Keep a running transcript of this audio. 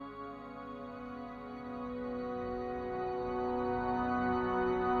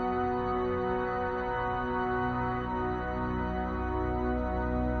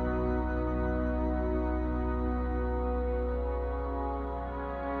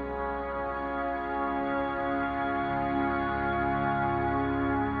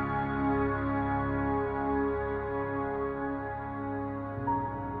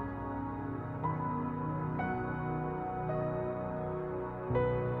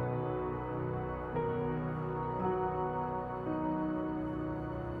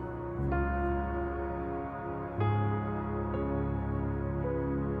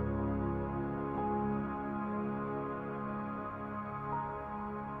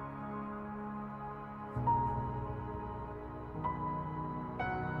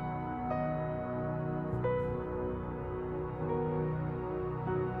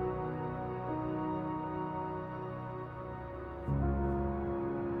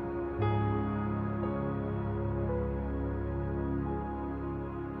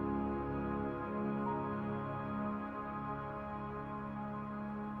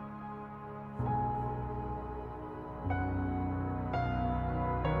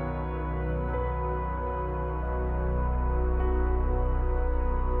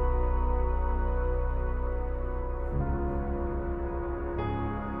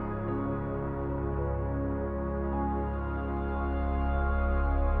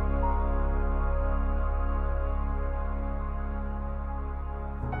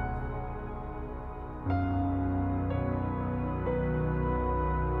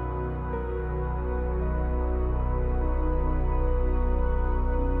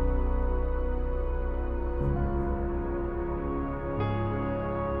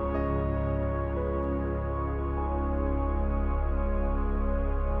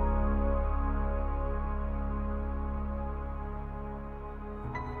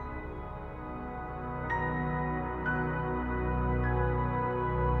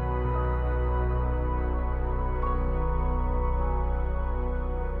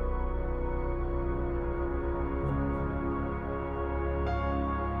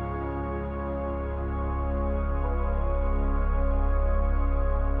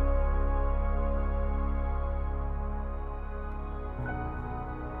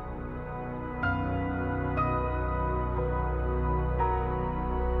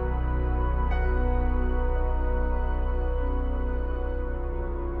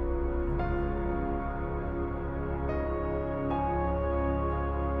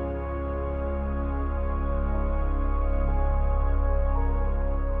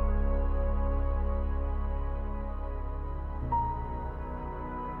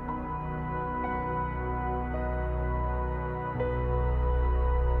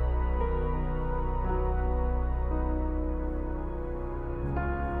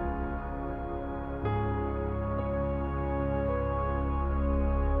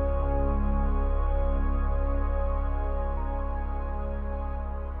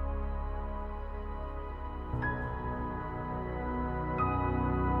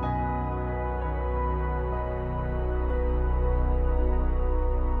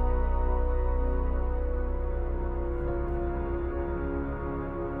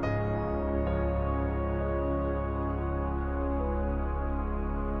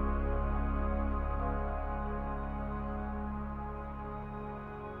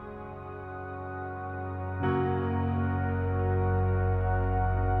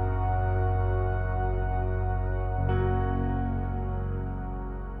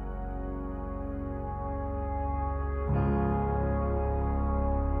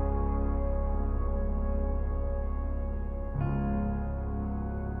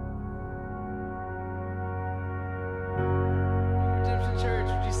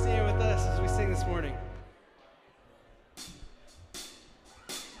morning.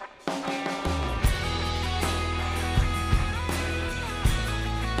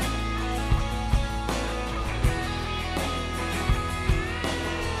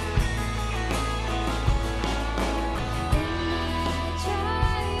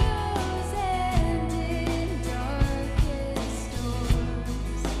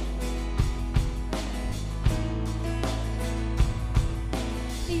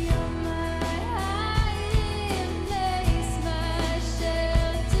 You're my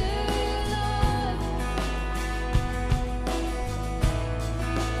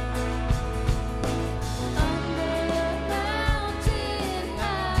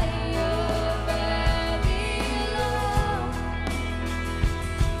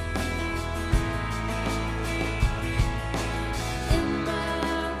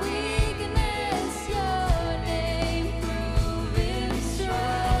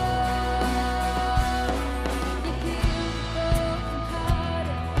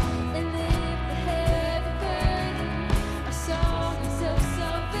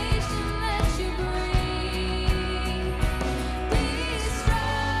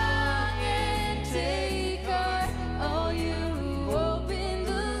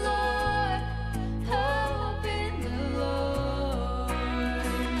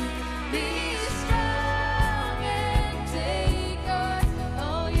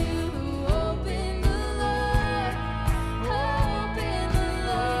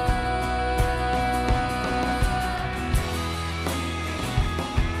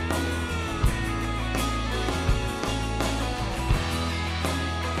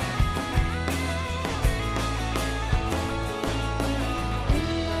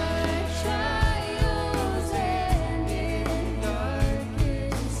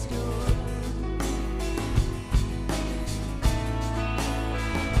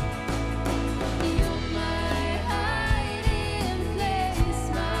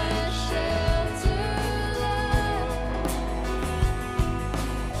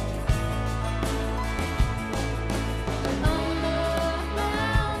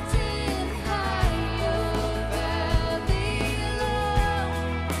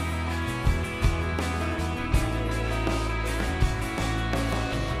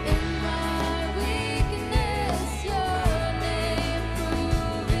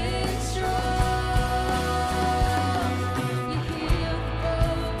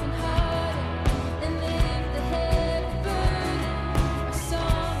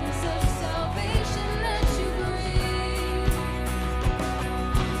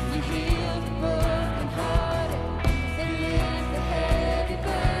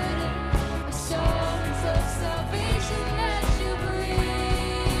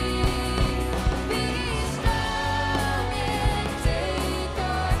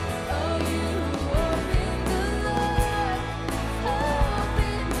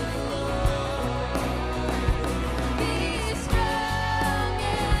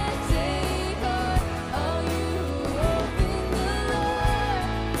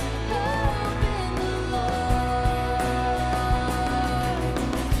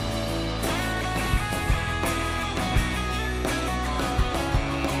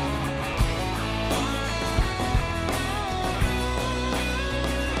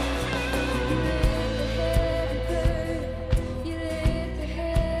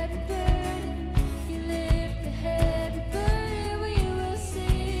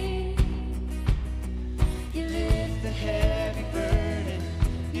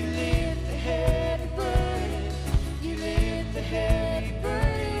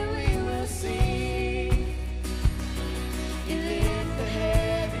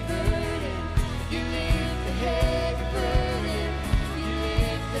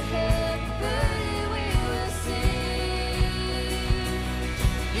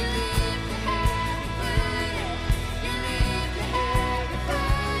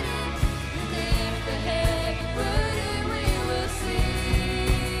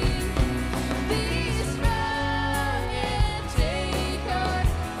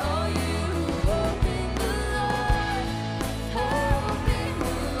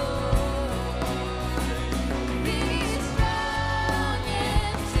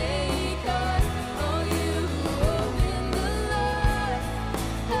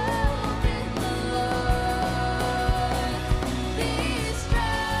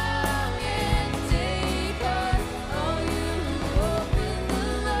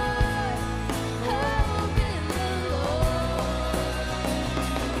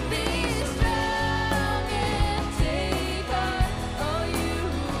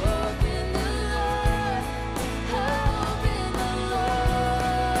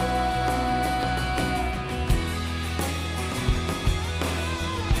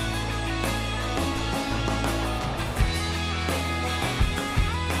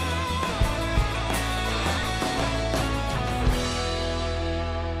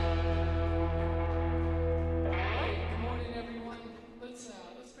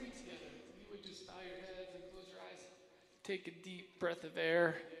take a deep breath of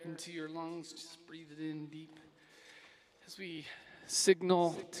air into your lungs. Just breathe it in deep as we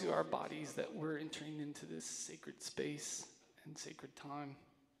signal to our bodies that we're entering into this sacred space and sacred time,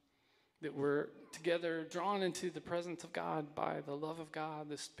 that we're together drawn into the presence of God by the love of God,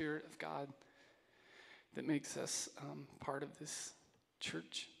 the Spirit of God that makes us part of this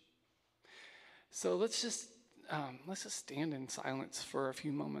church. So let's just stand in silence for a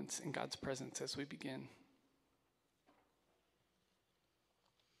few moments in God's presence as we begin.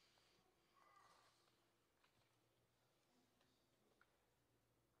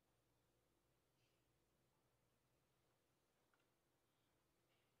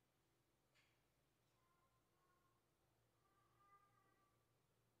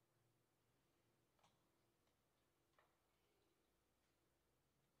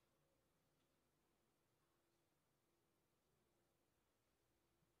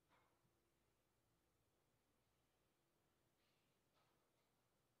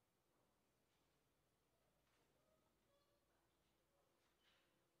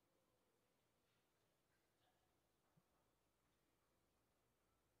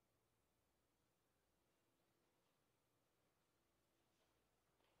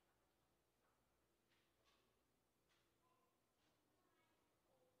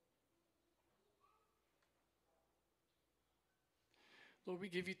 Lord, we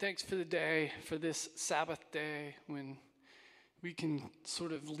give you thanks for the day, for this Sabbath day when we can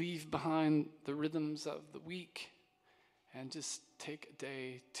sort of leave behind the rhythms of the week and just take a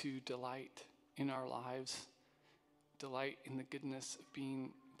day to delight in our lives, delight in the goodness of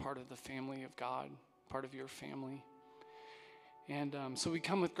being part of the family of God, part of your family. And so we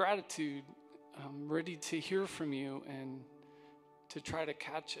come with gratitude, ready to hear from you and to try to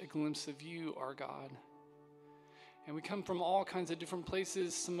catch a glimpse of you, our God. And we come from all kinds of different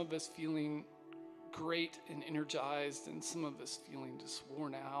places, some of us feeling great and energized, and some of us feeling just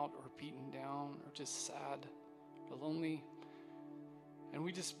worn out or beaten down or just sad or lonely. And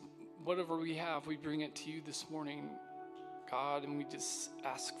we just, whatever we have, we bring it to you this morning, God, and we just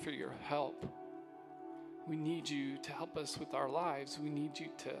ask for your help. We need you to help us with our lives. We need you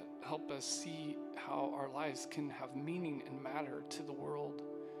to help us see how our lives can have meaning and matter to the world.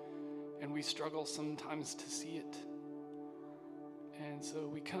 And we struggle sometimes to see it. And so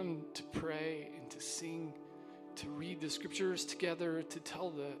we come to pray and to sing, to read the scriptures together, to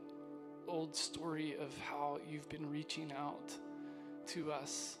tell the old story of how you've been reaching out to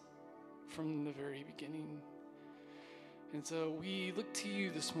us from the very beginning. And so we look to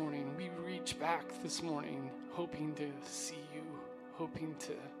you this morning. We reach back this morning, hoping to see you, hoping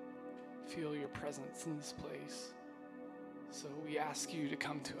to feel your presence in this place. So we ask you to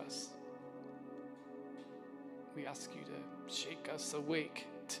come to us. We ask you to shake us awake,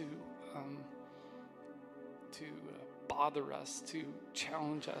 to bother us, to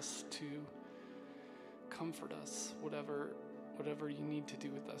challenge us, to comfort us, whatever you need to do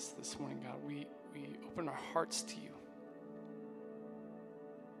with us this morning, God. We open our hearts to you.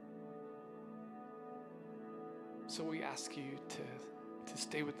 So we ask you to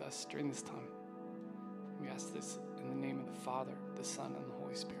stay with us during this time. We ask this in the name of the Father, the Son, and the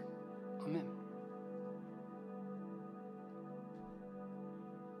Holy Spirit. Amen.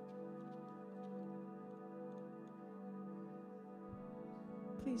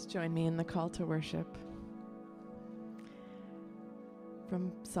 Please join me in the call to worship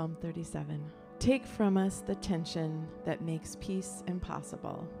from Psalm 37. Take from us the tension that makes peace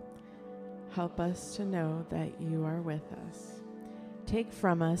impossible. Help us to know that you are with us. Take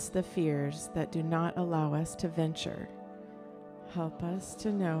from us the fears that do not allow us to venture. Help us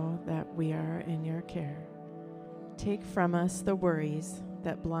to know that we are in your care. Take from us the worries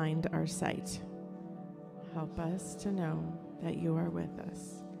that blind our sight. Help us to know that you are with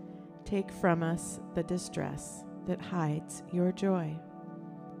us. Take from us the distress that hides your joy.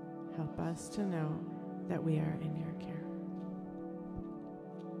 Help us to know that we are in your care.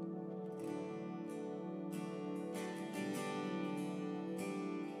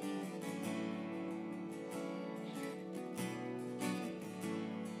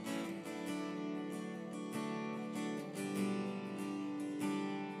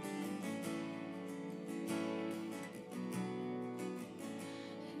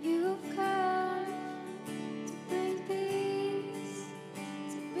 You've come to bring peace,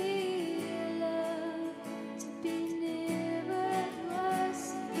 to be your love, to be near.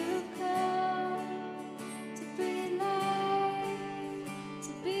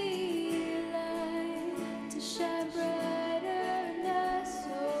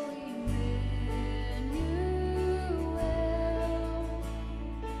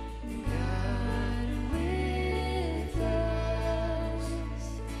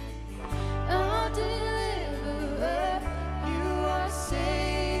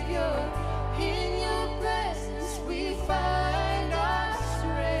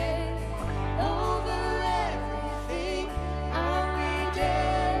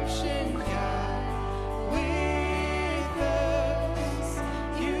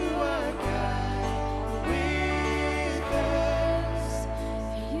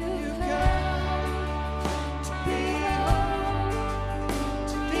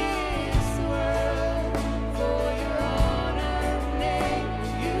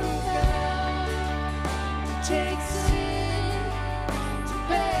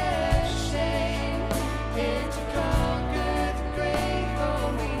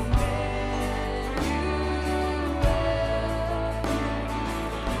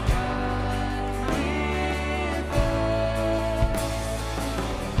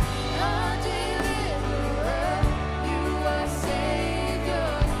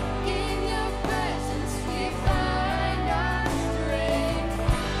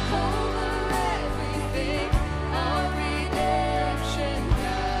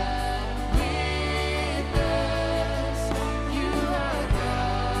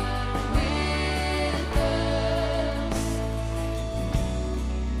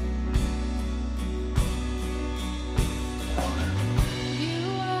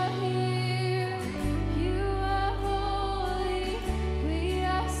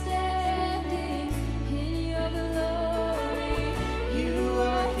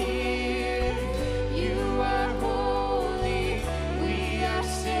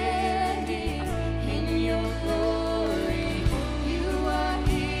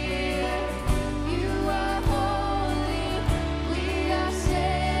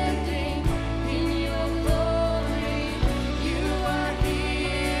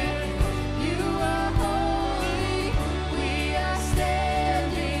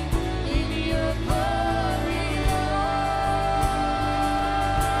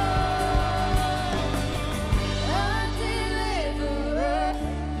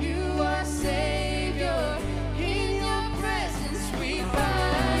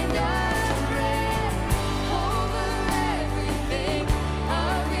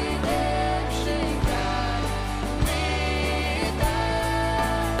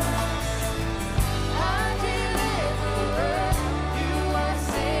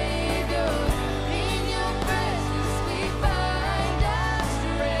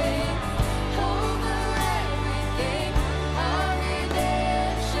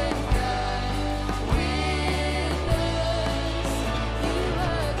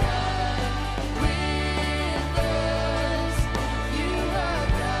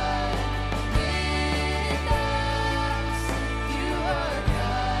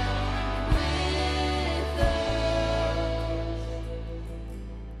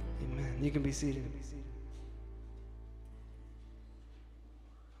 You can be seated.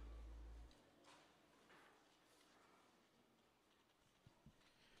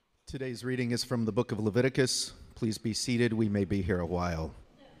 Today's reading is from the book of Leviticus. Please be seated. We may be here a while.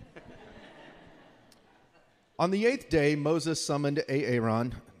 On the 8th day, Moses summoned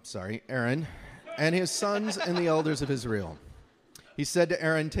Aaron, and his sons and the elders of Israel. He said to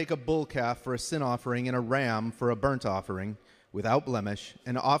Aaron, "Take a bull calf for a sin offering and a ram for a burnt offering, without blemish,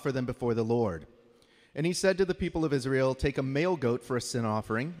 and offer them before the Lord." And he said to the people of Israel, "Take a male goat for a sin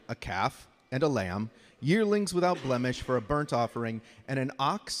offering, a calf, and a lamb, yearlings without blemish for a burnt offering, and an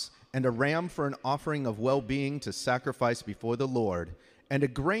ox and a ram for an offering of well-being to sacrifice before the Lord, and a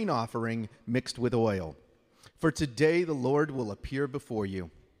grain offering mixed with oil. For today the Lord will appear before you."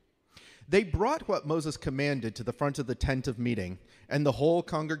 They brought what Moses commanded to the front of the tent of meeting, and the whole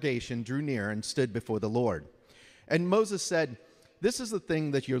congregation drew near and stood before the Lord. And Moses said, "This is the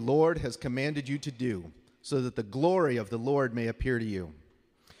thing that your Lord has commanded you to do, so that the glory of the Lord may appear to you."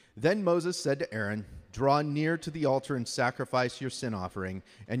 Then Moses said to Aaron, "Draw near to the altar and sacrifice your sin offering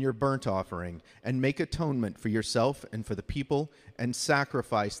and your burnt offering, and make atonement for yourself and for the people, and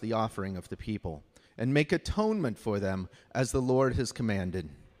sacrifice the offering of the people, and make atonement for them as the Lord has commanded."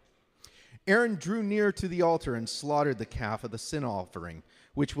 Aaron drew near to the altar and slaughtered the calf of the sin offering,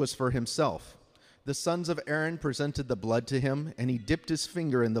 which was for himself. The sons of Aaron presented the blood to him, and he dipped his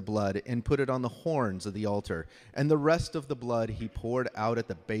finger in the blood and put it on the horns of the altar, and the rest of the blood he poured out at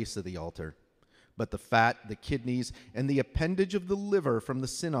the base of the altar. But the fat, the kidneys, and the appendage of the liver from the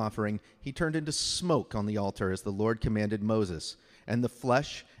sin offering he turned into smoke on the altar, as the Lord commanded Moses, and the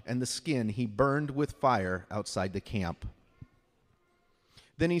flesh and the skin he burned with fire outside the camp.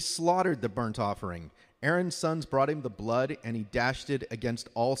 Then he slaughtered the burnt offering. Aaron's sons brought him the blood, and he dashed it against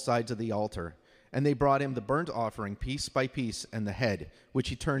all sides of the altar. And they brought him the burnt offering piece by piece, and the head, which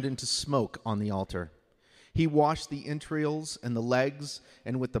he turned into smoke on the altar. He washed the entrails and the legs,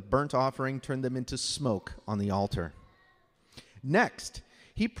 and with the burnt offering turned them into smoke on the altar. Next,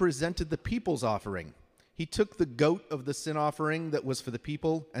 he presented the people's offering. He took the goat of the sin offering that was for the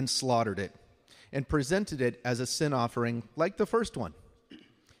people and slaughtered it, and presented it as a sin offering like the first one.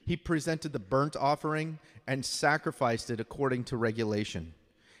 He presented the burnt offering and sacrificed it according to regulation.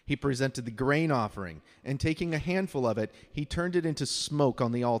 He presented the grain offering, and taking a handful of it, he turned it into smoke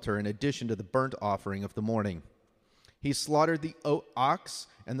on the altar in addition to the burnt offering of the morning. He slaughtered the ox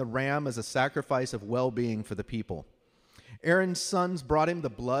and the ram as a sacrifice of well-being for the people. Aaron's sons brought him the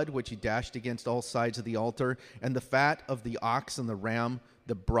blood, which he dashed against all sides of the altar, and the fat of the ox and the ram,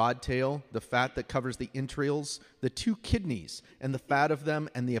 the broad tail, the fat that covers the entrails, the 2 kidneys, and the fat of them,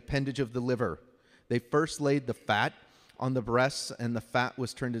 and the appendage of the liver. They first laid the fat on the breasts, and the fat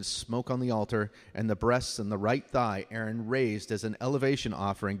was turned into smoke on the altar, and the breasts and the right thigh Aaron raised as an elevation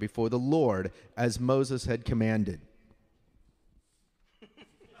offering before the Lord, as Moses had commanded.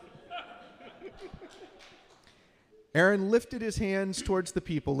 Aaron lifted his hands towards the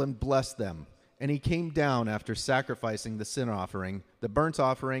people and blessed them, and he came down after sacrificing the sin offering, the burnt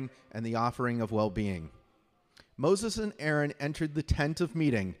offering, and the offering of well-being. Moses and Aaron entered the tent of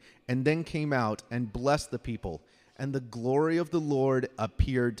meeting, and then came out and blessed the people, and the glory of the Lord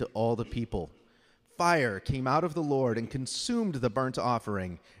appeared to all the people. Fire came out of the Lord and consumed the burnt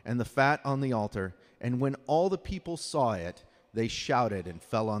offering and the fat on the altar, and when all the people saw it, they shouted and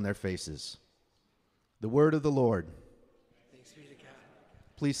fell on their faces. The word of the Lord. Thanks be to God.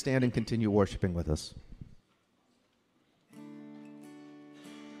 Please stand and continue worshiping with us.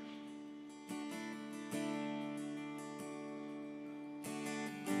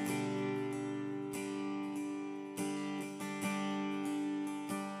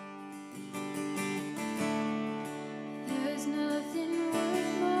 There's nothing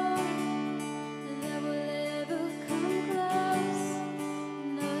worth more that will ever come close.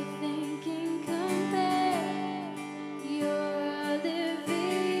 Nothing can compare. You're our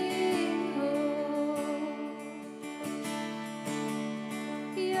living hope.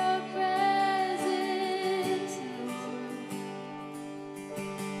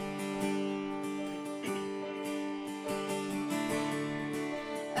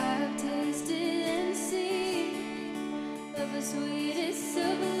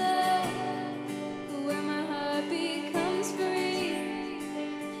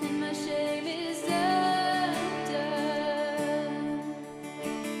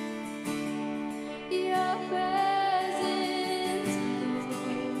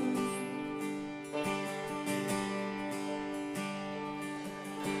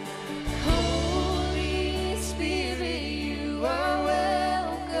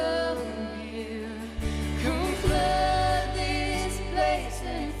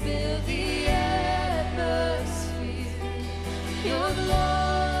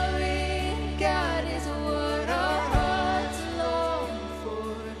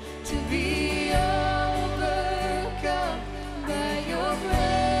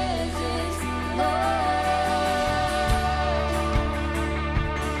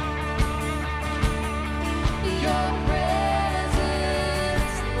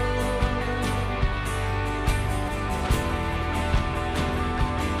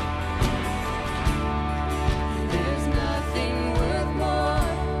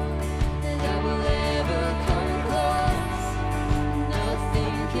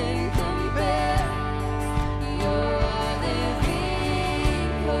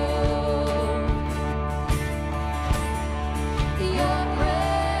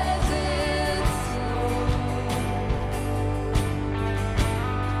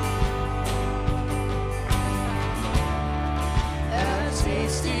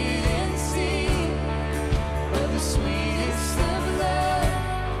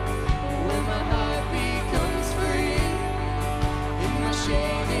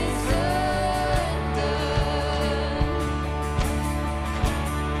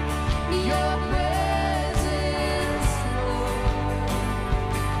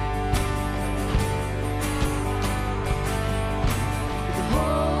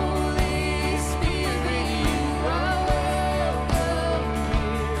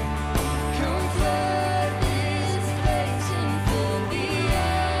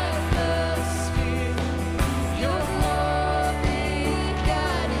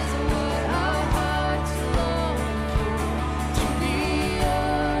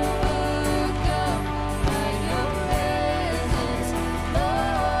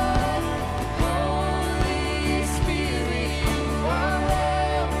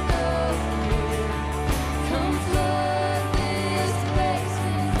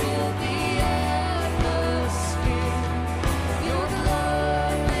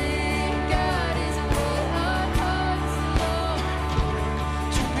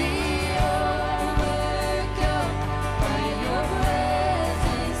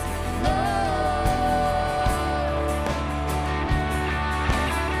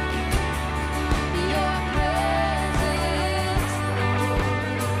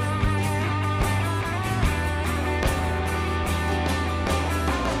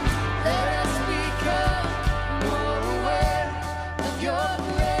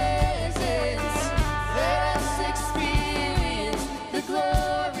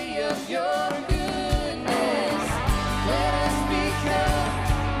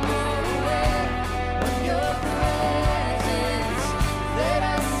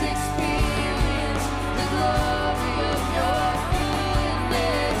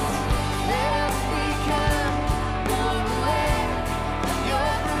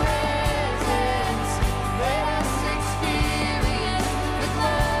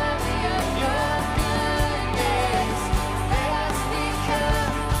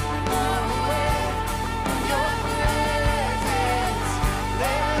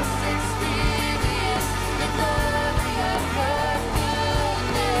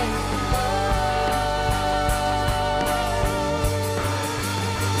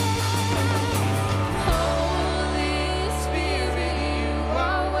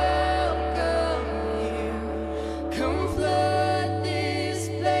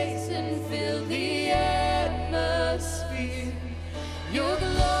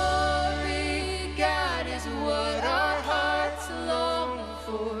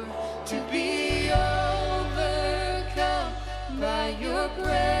 your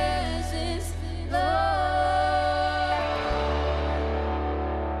presence, Lord.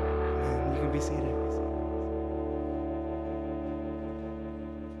 Amen. You can be seated.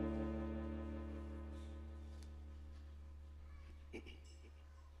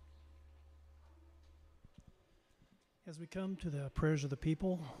 As we come to the prayers of the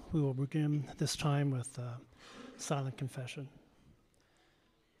people, we will begin this time with silent confession.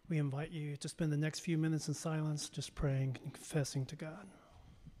 We invite you to spend the next few minutes in silence just praying and confessing to God.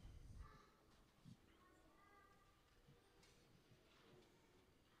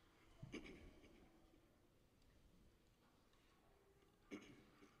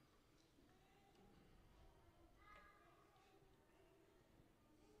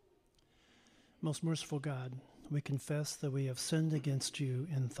 Most merciful God, we confess that we have sinned against you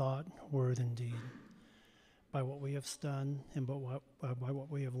in thought, word, and deed, by what we have done and by what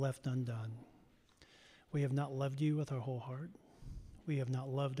we have left undone. We have not loved you with our whole heart. We have not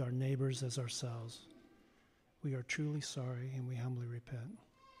loved our neighbors as ourselves. We are truly sorry and we humbly repent.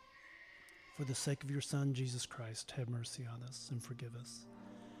 For the sake of your Son, Jesus Christ, have mercy on us and forgive us,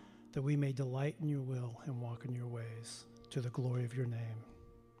 that we may delight in your will and walk in your ways, to the glory of your name.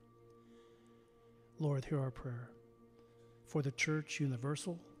 Lord, hear our prayer. For the Church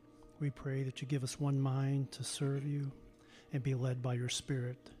Universal, we pray that you give us one mind to serve you and be led by your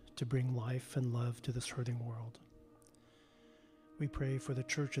Spirit to bring life and love to this hurting world. We pray for the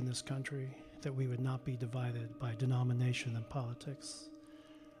church in this country that we would not be divided by denomination and politics.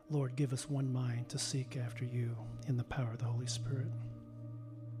 Lord, give us one mind to seek after you in the power of the Holy Spirit.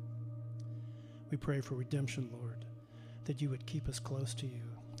 We pray for redemption, Lord, that you would keep us close to you,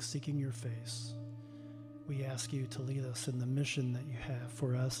 seeking your face. We ask you to lead us in the mission that you have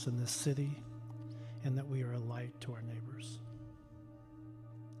for us in this city, and that we are a light to our neighbors.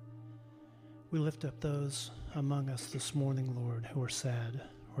 We lift up those among us this morning, Lord, who are sad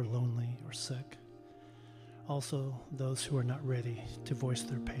or lonely or sick. Also, those who are not ready to voice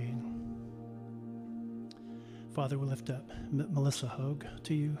their pain. Father, we lift up Melissa Hogue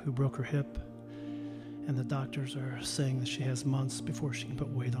to you, who broke her hip, and the doctors are saying that she has months before she can put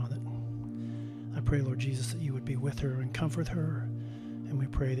weight on it. I pray, Lord Jesus, that you would be with her and comfort her, and we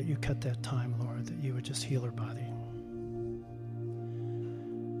pray that you cut that time, Lord, that you would just heal her body.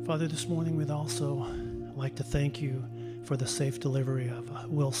 Father, this morning we'd also like to thank you for the safe delivery of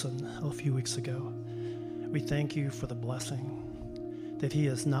Wilson a few weeks ago. We thank you for the blessing that he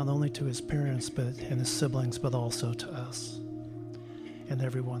is not only to his parents and his siblings, but also to us and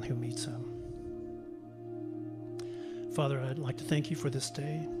everyone who meets him. Father, I'd like to thank you for this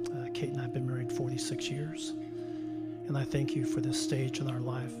day. Kate and I have been married 46 years, and I thank you for this stage in our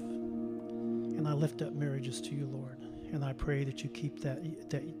life. And I lift up marriages to you, Lord, and I pray that you keep that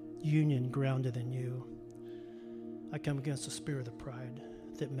union grounded in you. I come against a spirit of pride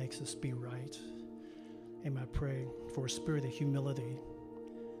that makes us be right, and I pray for a spirit of humility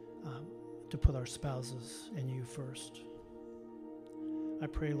to put our spouses and you first. I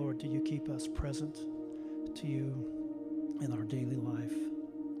pray, Lord, that you keep us present to you in our daily life,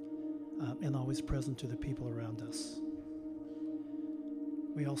 and always present to the people around us.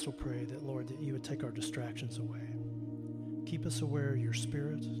 We also pray that, Lord, that you would take our distractions away. Keep us aware of your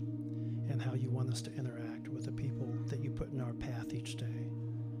Spirit and how you want us to interact with the people that you put in our path each day.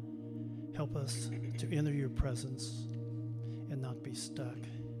 Help us to enter your presence and not be stuck.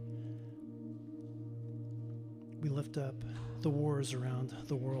 We lift up the wars around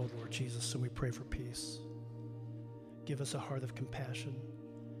the world, Lord Jesus, and we pray for peace. Give us a heart of compassion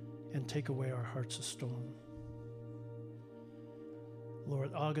and take away our hearts of stone.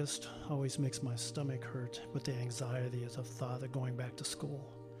 Lord, August always makes my stomach hurt with the anxiety as a thought of going back to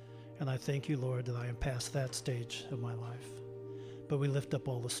school. And I thank you, Lord, that I am past that stage of my life. But we lift up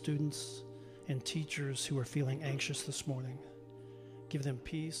all the students and teachers who are feeling anxious this morning. Give them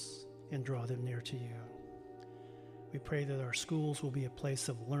peace and draw them near to you. We pray that our schools will be a place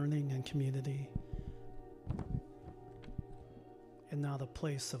of learning and community, and not a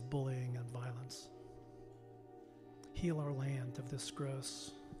place of bullying and violence. Heal our land of this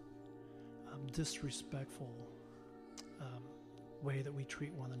gross, disrespectful way that we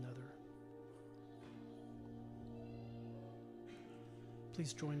treat one another.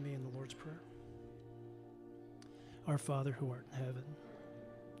 Please join me in the Lord's Prayer. Our Father who art in heaven,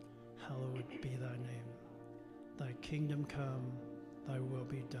 hallowed be thy name. Thy kingdom come, thy will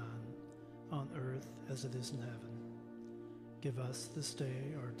be done, on earth as it is in heaven. Give us this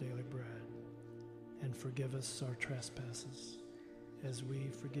day our daily bread, and forgive us our trespasses, as we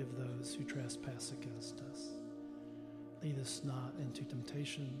forgive those who trespass against us. Lead us not into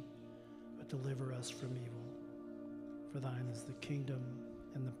temptation, but deliver us from evil. For thine is the kingdom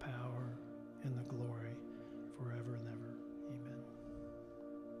and the power and the glory forever and ever. Amen.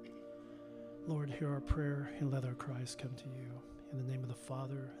 Lord, hear our prayer and let our cries come to you. In the name of the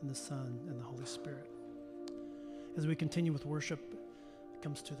Father, and the Son, and the Holy Spirit. As we continue with worship, it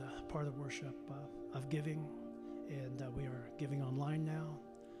comes to the part of worship of giving, and we are giving online now.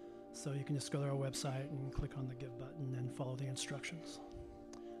 So you can just go to our website and click on the give button and follow the instructions.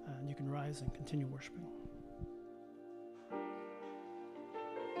 And you can rise and continue worshiping.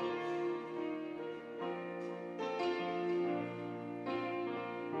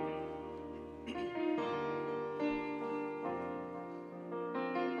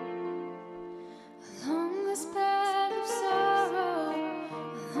 Along this path of sorrow,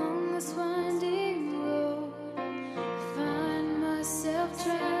 along this winding road, I find myself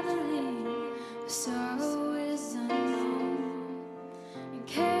traveling where sorrow is unknown. And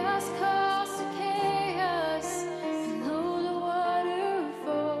chaos calls to chaos, and low the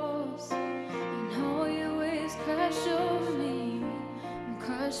waterfalls, and all your waves crash over me. I'm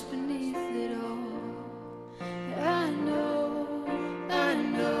crushed beneath it all. I know,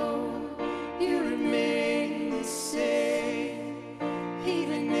 you remain the same,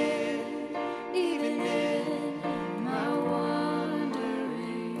 even in my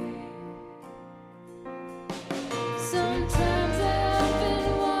wandering. Sometimes I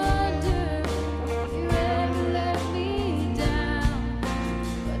often wonder if you ever let me down.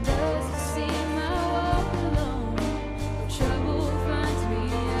 Why does it seem I walk alone when trouble finds me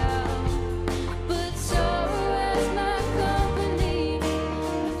out? But sorrow as my company, I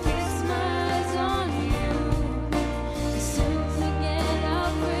fix my eyes on you. And soon again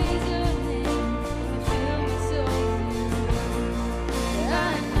I'll praise your name and feel me so new. I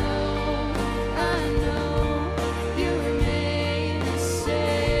know, you remain the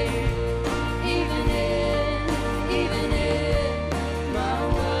same, even in my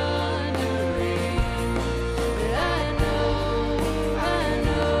wandering. But I know,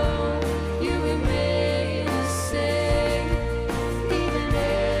 you remain the same, even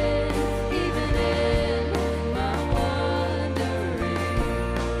in my wandering.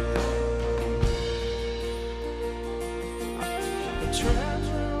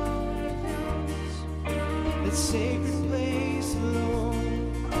 Travel that sacred place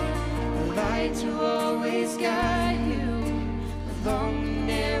alone, a light to always guide you along the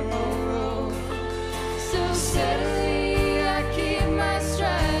narrow road. So steadily I keep my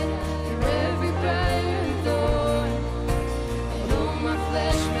stride through every bright and thorn. Although my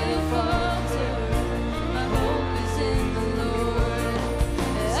flesh will falter, my hope is in the Lord.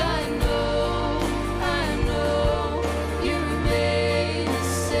 I know, you remain the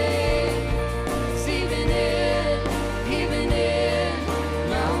same. 'Cause even in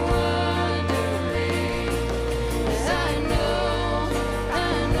my wandering, I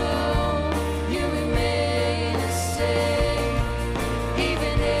know, you remain the same,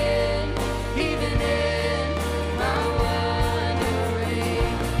 even in my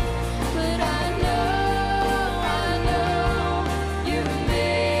wandering. But I know, you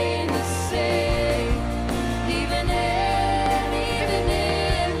remain the same, even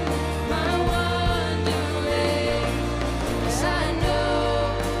in my wandering. 'Cause I know,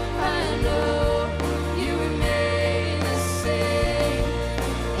 you remain the same,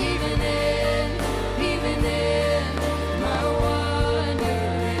 even in my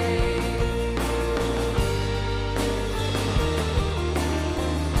wandering.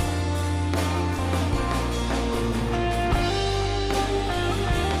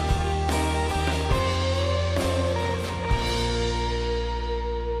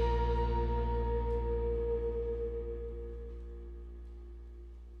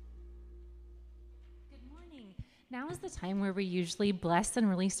 Good morning. Now is the time where we usually bless and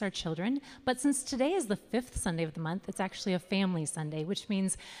release our children, but since today is the 5th Sunday of the month, it's actually a family Sunday, which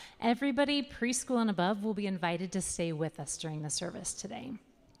means everybody preschool and above will be invited to stay with us during the service today.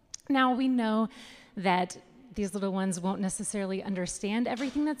 Now, we know that these little ones won't necessarily understand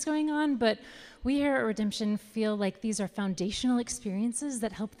everything that's going on, but we here at Redemption feel like these are foundational experiences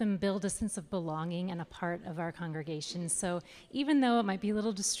that help them build a sense of belonging and a part of our congregation. So even though it might be a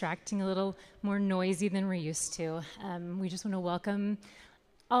little distracting, a little more noisy than we're used to, we just want to welcome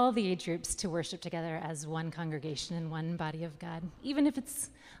all the age groups to worship together as one congregation and one body of God, even if it's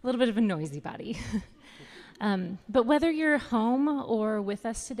a little bit of a noisy body. But whether you're home or with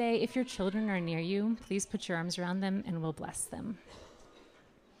us today, if your children are near you, please put your arms around them and we'll bless them.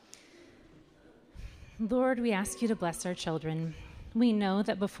 Lord, we ask you to bless our children. We know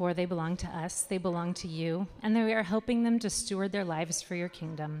that before they belong to us, they belong to you, and that we are helping them to steward their lives for your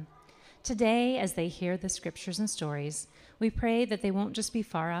kingdom. Today, as they hear the scriptures and stories, we pray that they won't just be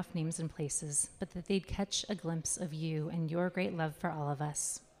far off names and places, but that they'd catch a glimpse of you and your great love for all of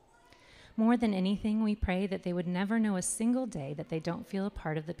us. More than anything, we pray that they would never know a single day that they don't feel a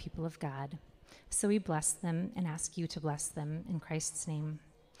part of the people of God. So we bless them and ask you to bless them in Christ's name.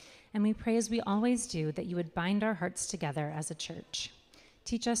 And we pray, as we always do, that you would bind our hearts together as a church.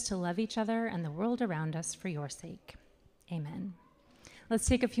 Teach us to love each other and the world around us for your sake. Amen. Let's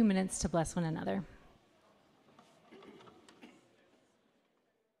take a few minutes to bless one another.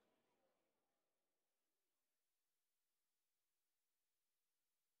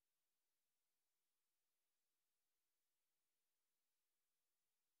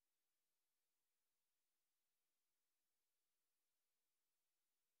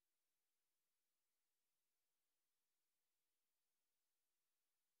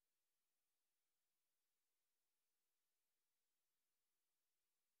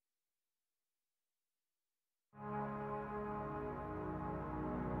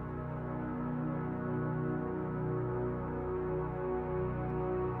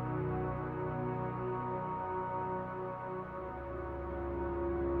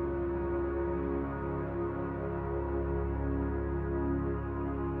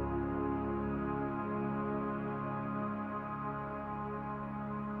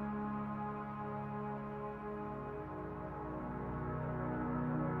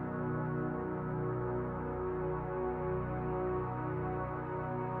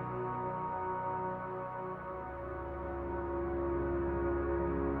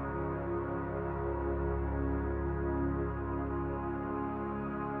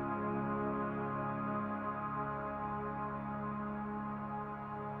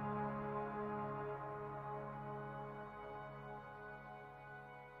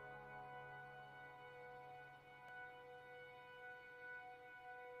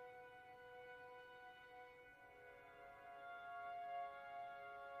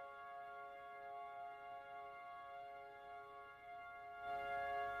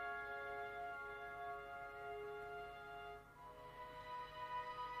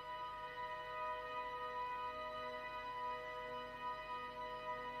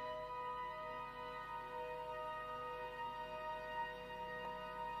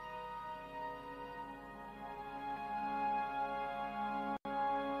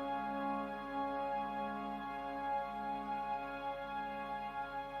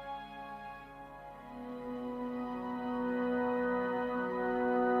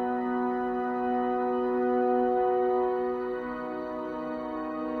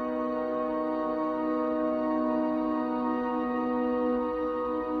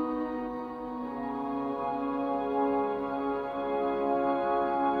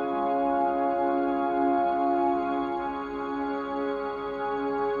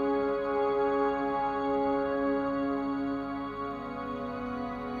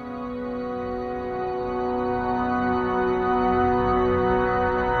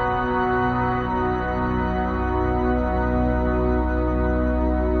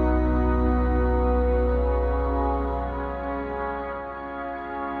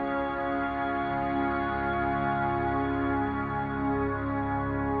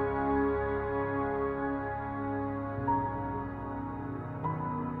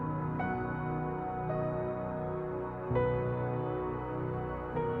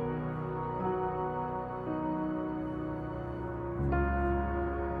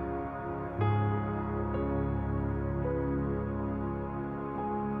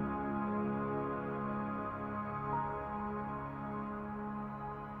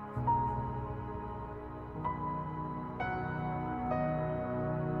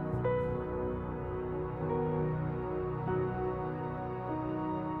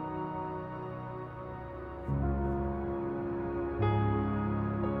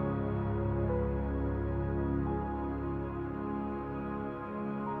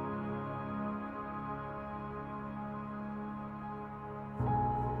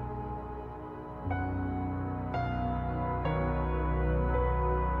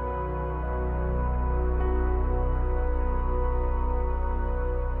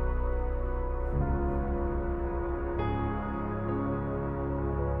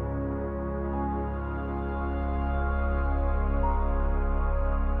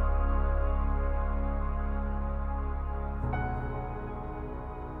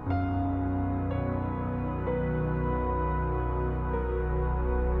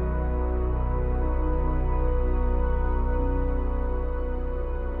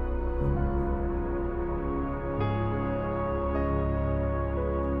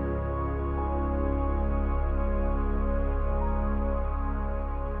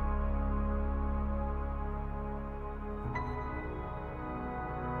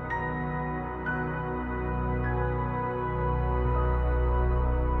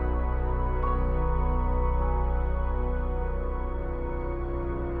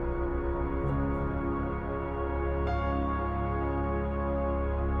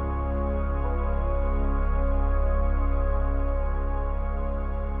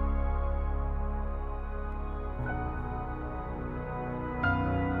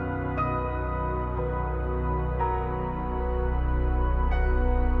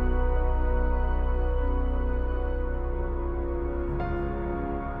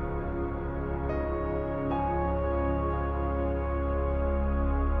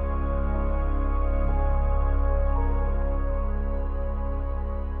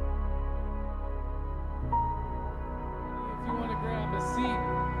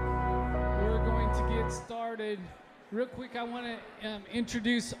 started, real quick, I want to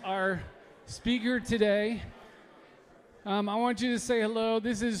introduce our speaker today. I want you to say hello.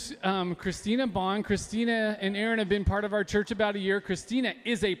 This is Christina Bond. Christina and Aaron have been part of our church about a year. Christina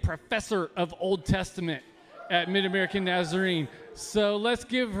is a professor of Old Testament at Mid-American Nazarene. So let's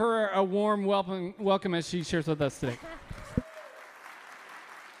give her a warm welcome as she shares with us today.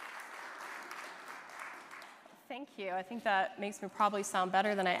 Thank you. I think that makes me probably sound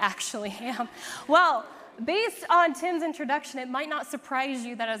better than I actually am. Well, based on Tim's introduction, it might not surprise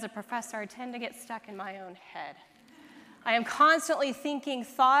you that as a professor, I tend to get stuck in my own head. I am constantly thinking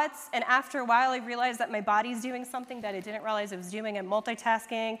thoughts, and after a while, I realize that my body's doing something that I didn't realize it was doing. I'm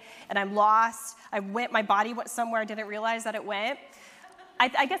multitasking, and I'm lost. My body went somewhere I didn't realize that it went.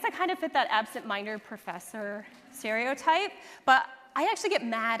 I guess I kind of fit that absent-minded professor stereotype, but I actually get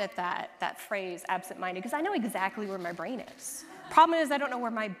mad at that phrase, absent-minded, because I know exactly where my brain is. Problem is, I don't know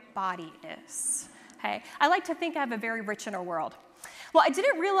where my body is. Okay? I like to think I have a very rich inner world. Well, I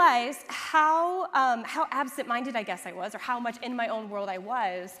didn't realize how absent-minded I guess I was, or how much in my own world I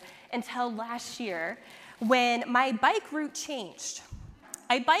was, until last year when my bike route changed.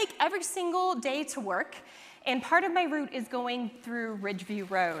 I bike every single day to work, and part of my route is going through Ridgeview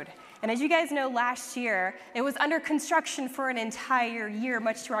Road. And as you guys know, last year, it was under construction for an entire year,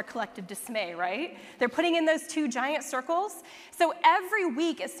 much to our collective dismay, right? They're putting in those 2 giant circles. So every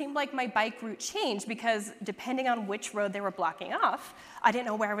week, it seemed like my bike route changed because depending on which road they were blocking off, I didn't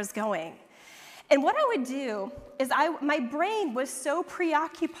know where I was going. And what I would do is my brain was so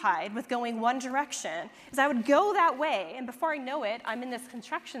preoccupied with going one direction, is I would go that way, and before I know it, I'm in this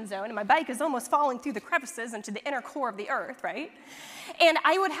construction zone, and my bike is almost falling through the crevices into the inner core of the earth, right? And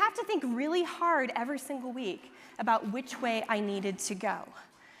I would have to think really hard every single week about which way I needed to go.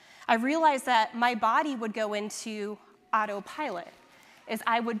 I realized that my body would go into autopilot, as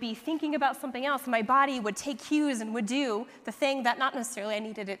I would be thinking about something else, and my body would take cues and would do the thing that not necessarily I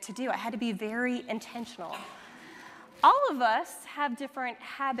needed it to do. I had to be very intentional. All of us have different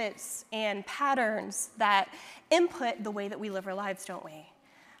habits and patterns that input the way that we live our lives, don't we?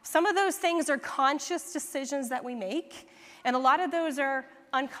 Some of those things are conscious decisions that we make, and a lot of those are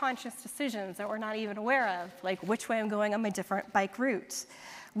unconscious decisions that we're not even aware of, like which way I'm going on my different bike routes.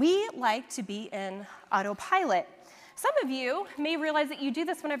 We like to be in autopilot. Some of you may realize that you do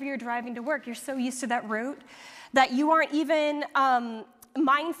this whenever you're driving to work. You're so used to that route that you aren't even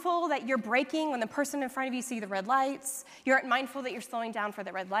mindful that you're braking when the person in front of you sees the red lights. You aren't mindful that you're slowing down for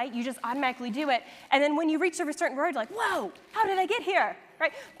the red light. You just automatically do it. And then when you reach a certain road, you're like, whoa, how did I get here?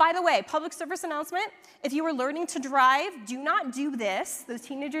 Right? By the way, public service announcement, if you are learning to drive, do not do this. Those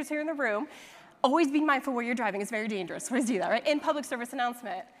teenagers here in the room, always be mindful where you're driving. It's very dangerous. Always do that, right? In public service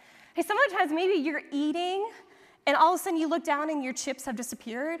announcement. Hey, sometimes maybe you're eating, and all of a sudden you look down and your chips have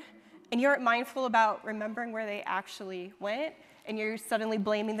disappeared, and you aren't mindful about remembering where they actually went, and you're suddenly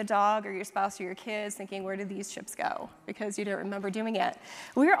blaming the dog or your spouse or your kids, thinking, where did these chips go? Because you didn't remember doing it.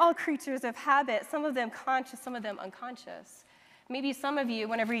 We're all creatures of habit, some of them conscious, some of them unconscious. Maybe some of you,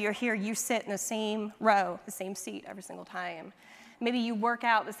 whenever you're here, you sit in the same row, the same seat every single time. Maybe you work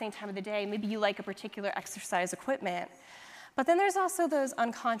out the same time of the day. Maybe you like a particular exercise equipment. But then there's also those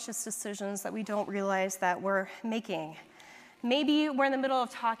unconscious decisions that we don't realize that we're making. Maybe we're in the middle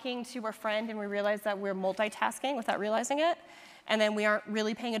of talking to a friend and we realize that we're multitasking without realizing it, and then we aren't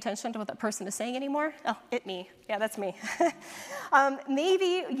really paying attention to what that person is saying anymore. Oh, me. Yeah, that's me.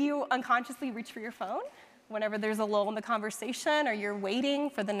 Maybe you unconsciously reach for your phone whenever there's a lull in the conversation or you're waiting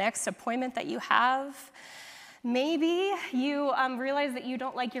for the next appointment that you have. Maybe you realize that you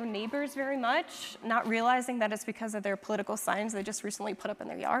don't like your neighbors very much, not realizing that it's because of their political signs they just recently put up in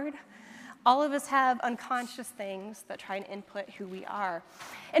their yard. All of us have unconscious things that try and input who we are.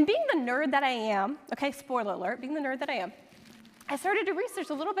 And being the nerd that I am, okay, spoiler alert, being the nerd that I am, I started to research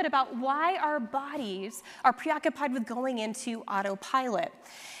a little bit about why our bodies are preoccupied with going into autopilot.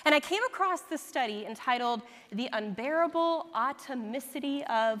 And I came across this study entitled The Unbearable Atomicity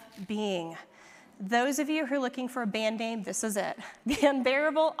of Being. Those of you who are looking for a band name, this is it. The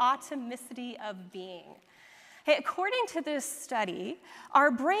Unbearable Atomicity of Being. Hey, according to this study,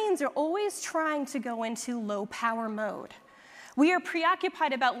 our brains are always trying to go into low power mode. We are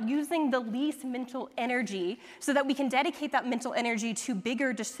preoccupied about using the least mental energy so that we can dedicate that mental energy to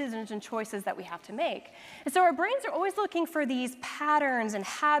bigger decisions and choices that we have to make. And so our brains are always looking for these patterns and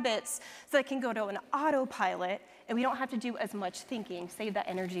habits so that can go to an autopilot and we don't have to do as much thinking, save that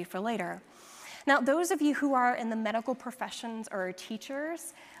energy for later. Now, those of you who are in the medical professions or are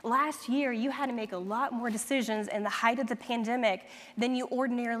teachers, last year you had to make a lot more decisions in the height of the pandemic than you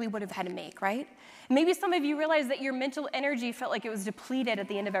ordinarily would have had to make, right? Maybe some of you realized that your mental energy felt like it was depleted at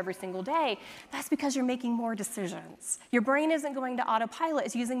the end of every single day. That's because you're making more decisions. Your brain isn't going to autopilot,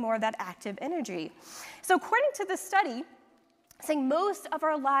 it's using more of that active energy. So according to this study, saying most of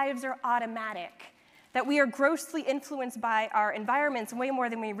our lives are automatic, that we are grossly influenced by our environments way more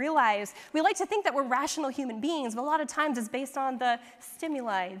than we realize. We like to think that we're rational human beings, but a lot of times it's based on the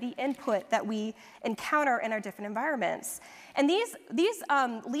stimuli, the input that we encounter in our different environments. And these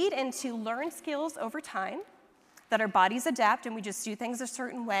lead into learned skills over time, that our bodies adapt and we just do things a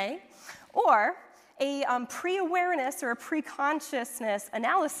certain way, or a pre-awareness or a pre-consciousness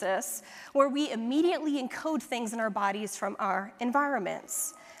analysis where we immediately encode things in our bodies from our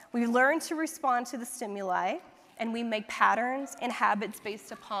environments. We learn to respond to the stimuli, and we make patterns and habits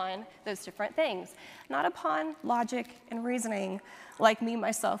based upon those different things, not upon logic and reasoning like me,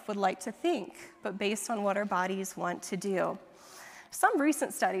 myself, would like to think, but based on what our bodies want to do. Some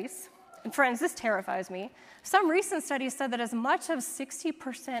recent studies, and friends, this terrifies me, some recent studies said that as much as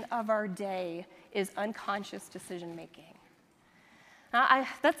 60% of our day is unconscious decision making.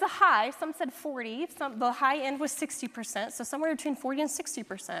 That's a high. Some said 40. The high end was 60%, so somewhere between 40 and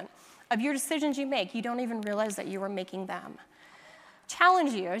 60% of your decisions you make, you don't even realize that you are making them.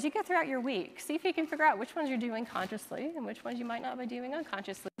 Challenge you as you go throughout your week. See if you can figure out which ones you're doing consciously and which ones you might not be doing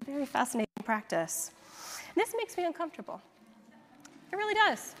unconsciously. Very fascinating practice. And this makes me uncomfortable. It really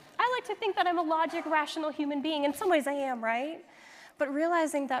does. I like to think that I'm a logic, rational human being. In some ways I am, right? But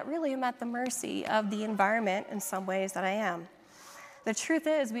realizing that really I'm at the mercy of the environment in some ways that I am. The truth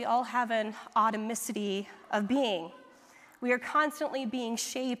is, we all have an automaticity of being. We are constantly being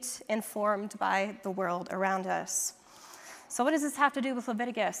shaped and formed by the world around us. So what does this have to do with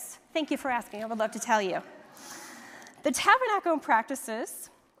Leviticus? Thank you for asking. I would love to tell you. The tabernacle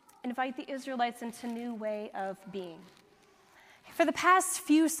practices invite the Israelites into a new way of being. For the past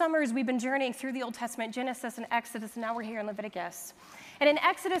few summers, we've been journeying through the Old Testament, Genesis and Exodus, and now we're here in Leviticus. And in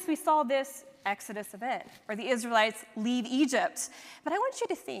Exodus, we saw this Exodus event, where the Israelites leave Egypt. But I want you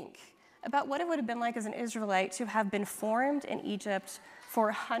to think about what it would have been like as an Israelite to have been formed in Egypt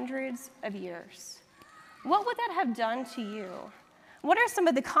for hundreds of years. What would that have done to you? What are some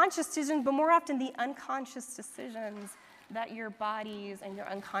of the conscious decisions, but more often the unconscious decisions that your bodies and your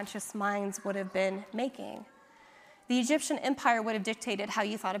unconscious minds would have been making? The Egyptian empire would have dictated how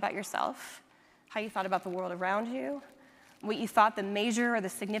you thought about yourself, how you thought about the world around you, what you thought the measure or the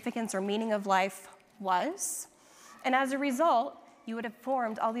significance or meaning of life was. And as a result, you would have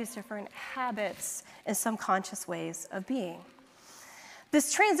formed all these different habits and some conscious ways of being.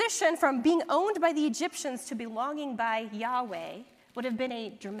 This transition from being owned by the Egyptians to belonging by Yahweh would have been a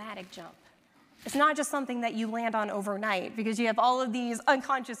dramatic jump. It's not just something that you land on overnight because you have all of these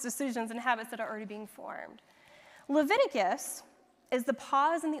unconscious decisions and habits that are already being formed. Leviticus is the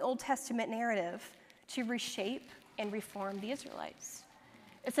pause in the Old Testament narrative to reshape and reform the Israelites.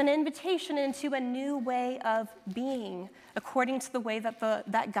 It's an invitation into a new way of being according to the way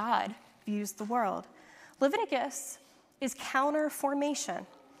that God views the world. Leviticus is counter-formation.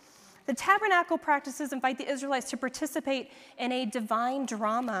 The tabernacle practices invite the Israelites to participate in a divine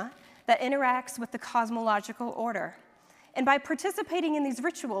drama that interacts with the cosmological order. And by participating in these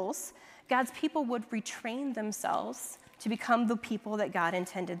rituals, God's people would retrain themselves to become the people that God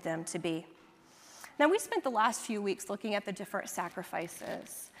intended them to be. Now, we spent the last few weeks looking at the different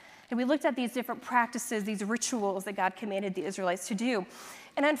sacrifices. And we looked at these different practices, these rituals that God commanded the Israelites to do.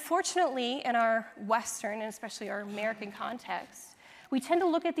 And unfortunately, in our Western, and especially our American context, we tend to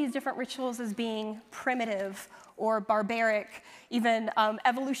look at these different rituals as being primitive or barbaric, even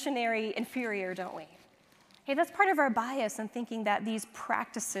evolutionary inferior, don't we? Hey, that's part of our bias in thinking that these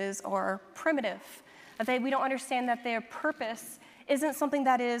practices are primitive, that we don't understand that their purpose isn't something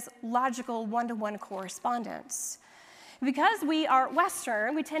that is logical one-to-one correspondence. Because we are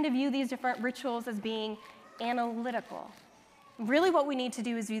Western, we tend to view these different rituals as being analytical. Really what we need to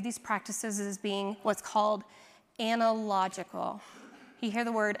do is view these practices as being what's called analogical. You hear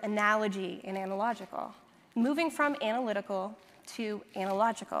the word analogy and analogical. Moving from analytical to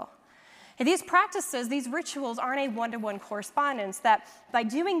analogical. And these practices, these rituals, aren't a one-to-one correspondence, that by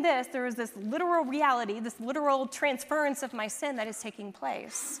doing this, there is this literal reality, this literal transference of my sin that is taking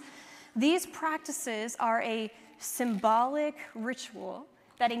place. These practices are a symbolic ritual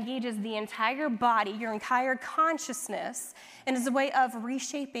that engages the entire body, your entire consciousness, and is a way of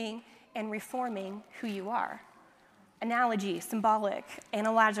reshaping and reforming who you are. Analogy, symbolic,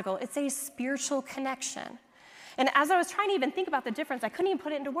 analogical, it's a spiritual connection. And as I was trying to even think about the difference, I couldn't even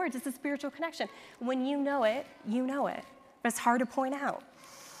put it into words. It's a spiritual connection. When you know it, you know it. But it's hard to point out.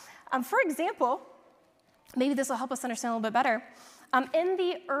 For example, maybe this will help us understand a little bit better. In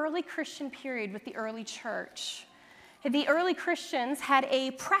the early Christian period with the early church, the early Christians had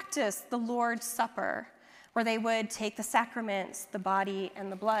a practice, the Lord's Supper, where they would take the sacraments, the body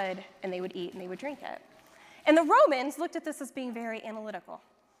and the blood, and they would eat and they would drink it. And the Romans looked at this as being very analytical.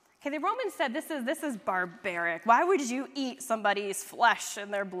 Okay, the Romans said, this is barbaric. Why would you eat somebody's flesh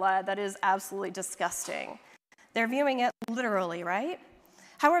and their blood? That is absolutely disgusting. They're viewing it literally, right?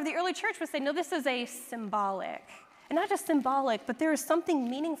 However, the early church would say, no, this is a symbolic. And not just symbolic, but there is something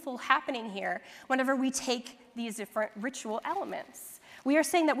meaningful happening here whenever we take these different ritual elements. We are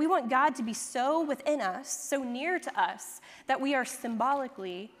saying that we want God to be so within us, so near to us, that we are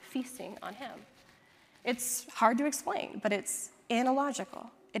symbolically feasting on him. It's hard to explain, but it's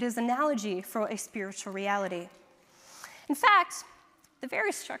analogical. It is analogy for a spiritual reality. In fact, the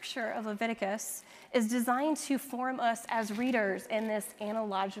very structure of Leviticus is designed to form us as readers in this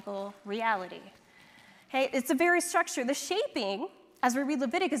analogical reality. Okay, it's a very structure. The shaping, as we read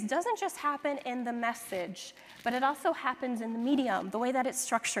Leviticus, doesn't just happen in the message, but it also happens in the medium. The way that it's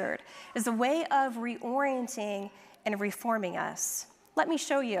structured is a way of reorienting and reforming us. Let me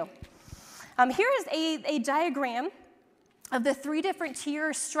show you. Here is a diagram of the three different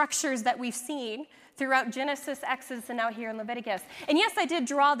tier structures that we've seen throughout Genesis, Exodus, and now here in Leviticus. And yes, I did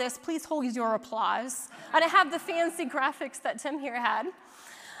draw this. Please hold your applause. I don't have the fancy graphics that Tim here had.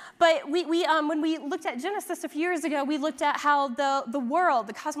 But when we looked at Genesis a few years ago, we looked at how the world,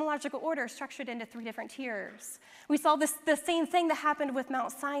 the cosmological order, is structured into three different tiers. We saw the same thing that happened with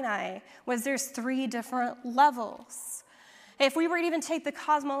Mount Sinai, was there's three different levels. If we were to even take the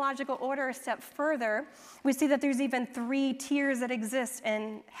cosmological order a step further, we see that there's even three tiers that exist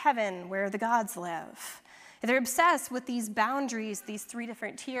in heaven where the gods live. They're obsessed with these boundaries, these three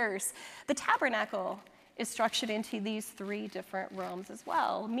different tiers. The tabernacle is structured into these three different realms as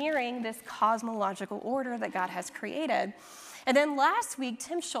well, mirroring this cosmological order that God has created. And then last week,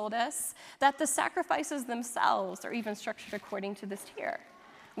 Tim showed us that the sacrifices themselves are even structured according to this tier,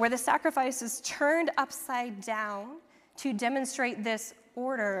 where the sacrifice is turned upside down to demonstrate this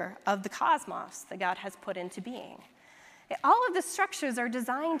order of the cosmos that God has put into being. All of the structures are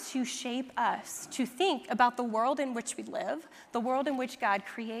designed to shape us, to think about the world in which we live, the world in which God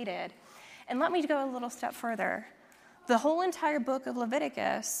created. And let me go a little step further. The whole entire book of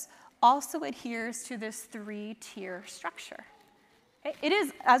Leviticus also adheres to this three-tier structure. It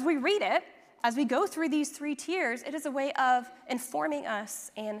is, as we read it, as we go through these three tiers, it is a way of informing us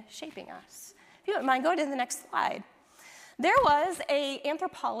and shaping us. If you don't mind, go to the next slide. There was an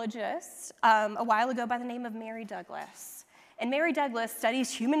anthropologist a while ago by the name of Mary Douglas. And Mary Douglas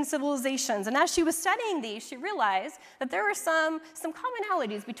studies human civilizations. And as she was studying these, she realized that there were some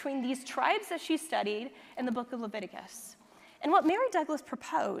commonalities between these tribes that she studied and the book of Leviticus. And what Mary Douglas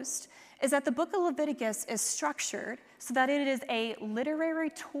proposed is that the book of Leviticus is structured so that it is a literary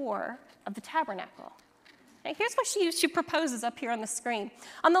tour of the tabernacle. Now, here's what she proposes up here on the screen.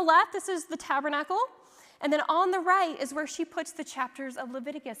 On the left, this is the tabernacle. And then on the right is where she puts the chapters of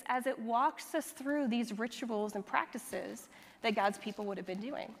Leviticus as it walks us through these rituals and practices that God's people would have been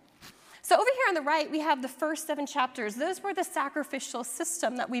doing. So over here on the right, we have the first 7 chapters. Those were the sacrificial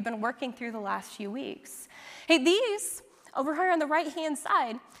system that we've been working through the last few weeks. Hey, these, over here on the right-hand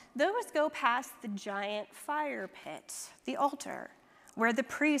side, those go past the giant fire pit, the altar, where the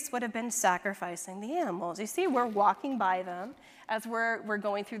priests would have been sacrificing the animals. You see, we're walking by them as we're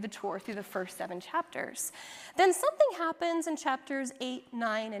going through the tour through the first 7 chapters. Then something happens in chapters 8,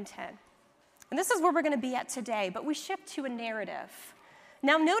 9, and 10. And this is where we're going to be at today, but we shift to a narrative.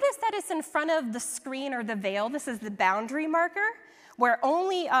 Now notice that it's in front of the screen or the veil. This is the boundary marker, where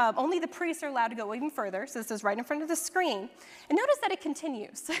only the priests are allowed to go even further. So this is right in front of the screen. And notice that it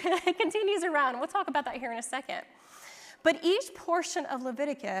continues. It continues around. We'll talk about that here in a second. But each portion of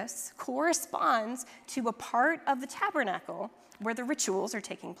Leviticus corresponds to a part of the tabernacle where the rituals are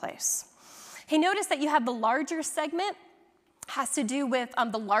taking place. Hey, notice that you have the larger segment has to do with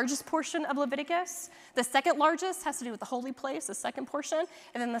the largest portion of Leviticus. The second largest has to do with the holy place, the second portion.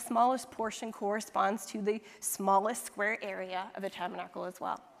 And then the smallest portion corresponds to the smallest square area of the tabernacle as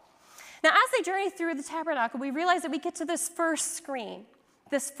well. Now, as they journey through the tabernacle, we realize that we get to this first screen,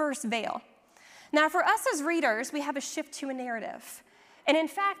 this first veil. Now, for us as readers, we have a shift to a narrative. And in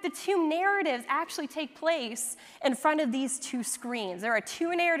fact, the 2 narratives actually take place in front of these 2 screens. There are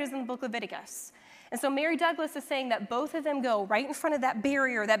 2 narratives in the book of Leviticus. And so Mary Douglas is saying that both of them go right in front of that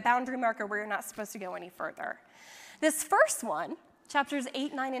barrier, that boundary marker where you're not supposed to go any further. This first one, chapters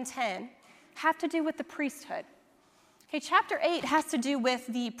 8, 9, and 10, have to do with the priesthood. Okay, chapter 8 has to do with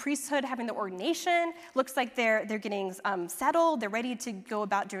the priesthood having the ordination. Looks like they're getting settled. They're ready to go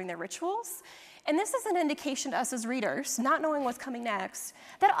about doing their rituals. And this is an indication to us as readers, not knowing what's coming next,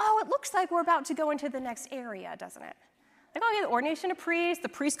 that, it looks like we're about to go into the next area, doesn't it? Like, the ordination of priests, the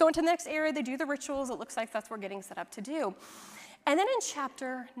priests go into the next area, they do the rituals. It looks like that's what we're getting set up to do. And then in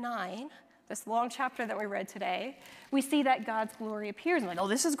chapter 9, this long chapter that we read today, we see that God's glory appears. And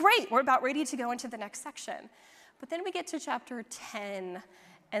this is great. We're about ready to go into the next section. But then we get to chapter 10, and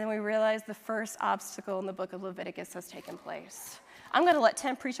then we realize the first obstacle in the book of Leviticus has taken place. I'm going to let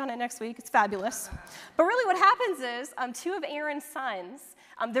Tim preach on it next week. It's fabulous. But really what happens is two of Aaron's sons,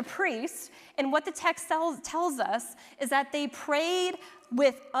 they're priests, and what the text tells us is that they prayed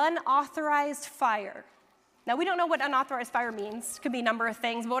with unauthorized fire. Now, we don't know what unauthorized fire means. It could be a number of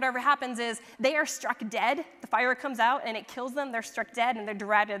things, but whatever happens is they are struck dead. The fire comes out, and it kills them. They're struck dead, and they're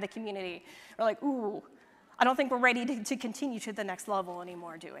dragged out of the community. We're like, ooh, I don't think we're ready to continue to the next level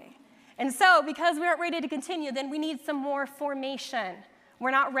anymore, do we? And so, because we aren't ready to continue, then we need some more formation.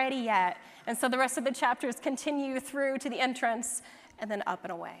 We're not ready yet. And so the rest of the chapters continue through to the entrance and then up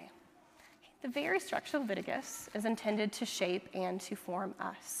and away. The very structure of Leviticus is intended to shape and to form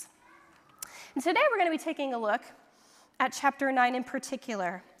us. And today we're going to be taking a look at chapter 9 in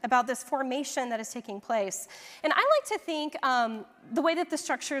particular, about this formation that is taking place. And I like to think the way that the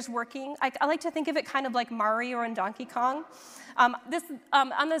structure is working, I like to think of it kind of like Mario or in Donkey Kong. On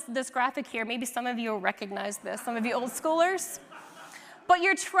this graphic here, maybe some of you will recognize this, some of you old schoolers. But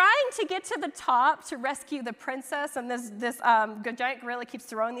you're trying to get to the top to rescue the princess, and this giant gorilla keeps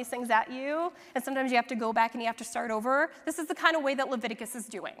throwing these things at you, and sometimes you have to go back and you have to start over. This is the kind of way that Leviticus is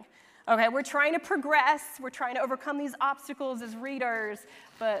doing. Okay, we're trying to progress, we're trying to overcome these obstacles as readers,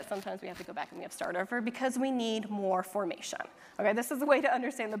 but sometimes we have to go back and we have to start over because we need more formation. Okay, this is the way to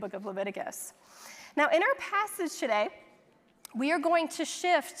understand the book of Leviticus. Now, in our passage today, we are going to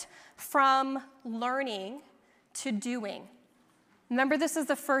shift from learning to doing. Remember, this is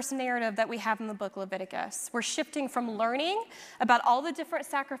the first narrative that we have in the book of Leviticus. We're shifting from learning about all the different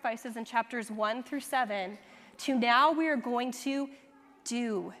sacrifices in chapters 1 through 7 to now we are going to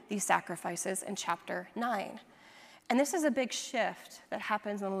do these sacrifices in chapter 9. And this is a big shift that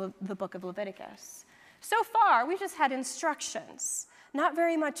happens in the book of Leviticus. So far, we just had instructions, not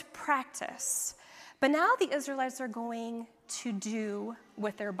very much practice. But now the Israelites are going to do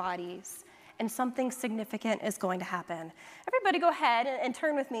with their bodies, and something significant is going to happen. Everybody go ahead and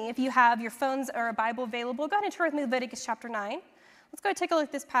turn with me. If you have your phones or a Bible available, go ahead and turn with me to Leviticus chapter 9. Let's go and take a look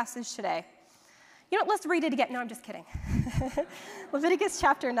at this passage today. You know what, let's read it again. No, I'm just kidding. Leviticus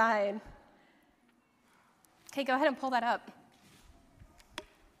chapter 9. Okay, go ahead and pull that up.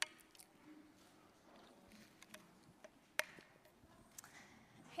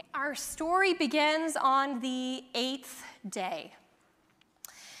 Okay, our story begins on the 8th day.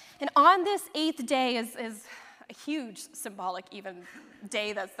 And on this 8th day is a huge symbolic even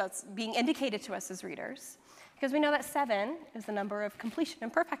day that's being indicated to us as readers. Because we know that 7 is the number of completion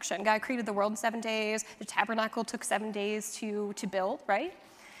and perfection. God created the world in 7 days. The tabernacle took 7 days to build, right?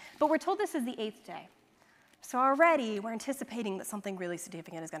 But we're told this is the 8th day. So already we're anticipating that something really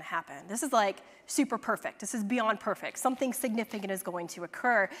significant is going to happen. This is like super perfect. This is beyond perfect. Something significant is going to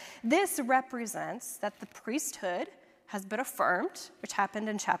occur. This represents that the priesthood has been affirmed, which happened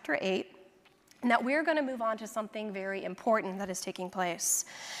in chapter 8. And that we're going to move on to something very important that is taking place.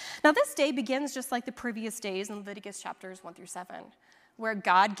 Now, this day begins just like the previous days in Leviticus chapters 1 through 7, where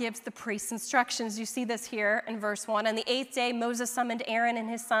God gives the priests instructions. You see this here in verse 1. On the 8th day, Moses summoned Aaron and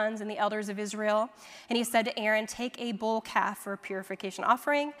his sons and the elders of Israel. And he said to Aaron, take a bull calf for a purification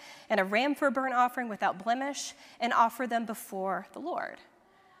offering and a ram for a burnt offering without blemish and offer them before the Lord.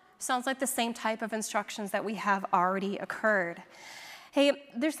 Sounds like the same type of instructions that we have already occurred. Hey,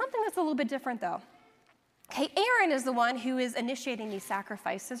 there's something that's a little bit different, though. Okay, Aaron is the one who is initiating these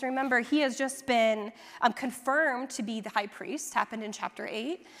sacrifices. Remember, he has just been confirmed to be the high priest, happened in chapter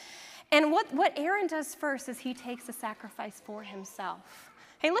 8. And what Aaron does first is he takes a sacrifice for himself.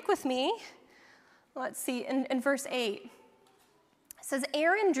 Hey, look with me. Let's see, in verse 8. It says,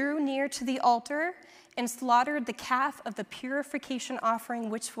 Aaron drew near to the altar and slaughtered the calf of the purification offering,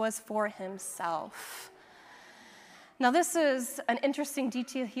 which was for himself. Now, this is an interesting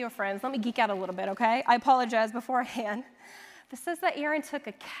detail here, friends. Let me geek out a little bit, okay? I apologize beforehand. It says that Aaron took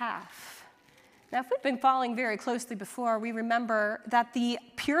a calf. Now, if we've been following very closely before, we remember that the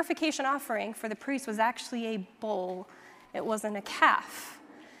purification offering for the priest was actually a bull. It wasn't a calf.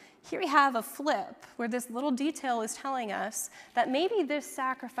 Here we have a flip where this little detail is telling us that maybe this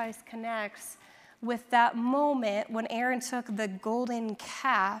sacrifice connects with that moment when Aaron took the golden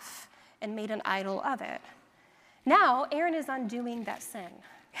calf and made an idol of it. Now, Aaron is undoing that sin.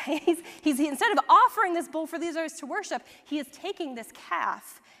 He's instead of offering this bull for the Israelites to worship, he is taking this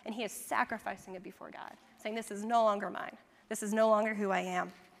calf and he is sacrificing it before God, saying, this is no longer mine. This is no longer who I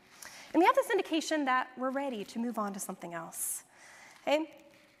am. And we have this indication that we're ready to move on to something else. Okay?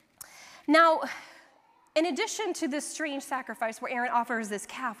 Now, in addition to this strange sacrifice where Aaron offers this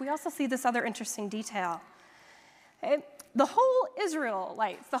calf, we also see this other interesting detail. Okay? The whole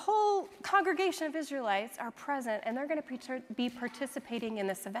Israelites, the whole congregation of Israelites are present, and they're going to be participating in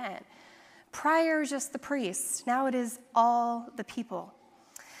this event. Prior, just the priests. Now it is all the people.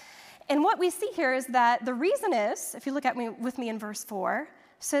 And what we see here is that the reason is, if you look with me in verse 4,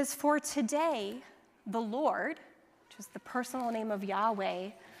 says, for today the Lord, which is the personal name of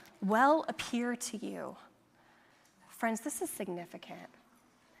Yahweh, will appear to you. Friends, this is significant.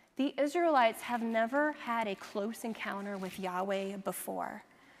 The Israelites have never had a close encounter with Yahweh before.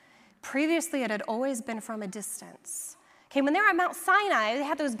 Previously, it had always been from a distance. Okay, when they're at Mount Sinai, they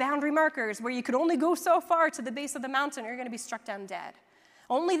had those boundary markers where you could only go so far to the base of the mountain or you're going to be struck down dead.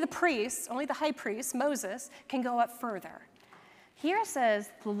 Only the priest, only the high priest, Moses, can go up further. Here it says,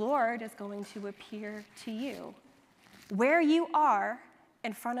 the Lord is going to appear to you where you are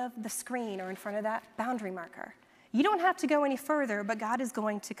in front of the screen or in front of that boundary marker. You don't have to go any further, but God is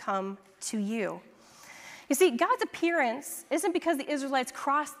going to come to you. You see, God's appearance isn't because the Israelites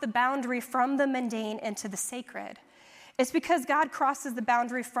crossed the boundary from the mundane into the sacred. It's because God crosses the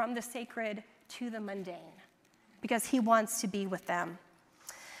boundary from the sacred to the mundane, because he wants to be with them.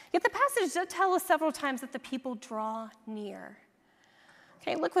 Yet the passage does tell us several times that the people draw near.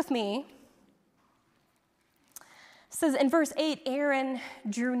 Okay, look with me. It says in verse 8, Aaron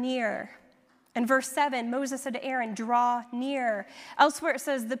drew near. In verse 7, Moses said to Aaron, draw near. Elsewhere it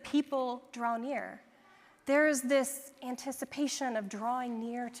says, the people draw near. There is this anticipation of drawing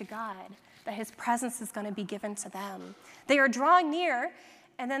near to God, that his presence is going to be given to them. They are drawing near,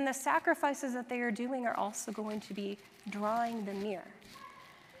 and then the sacrifices that they are doing are also going to be drawing them near.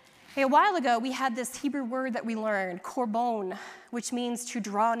 Okay, a while ago, we had this Hebrew word that we learned, korbon, which means to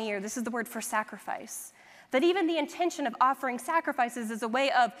draw near. This is the word for sacrifice. That even the intention of offering sacrifices is a way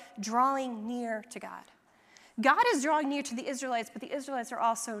of drawing near to God. God is drawing near to the Israelites, but the Israelites are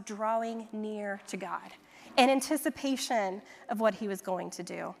also drawing near to God in anticipation of what he was going to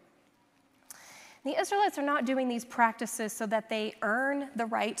do. The Israelites are not doing these practices so that they earn the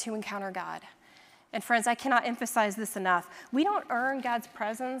right to encounter God. And friends, I cannot emphasize this enough. We don't earn God's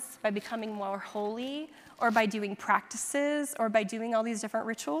presence by becoming more holy or by doing practices or by doing all these different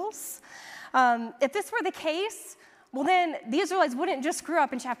rituals. If this were the case, well, then the Israelites wouldn't just screw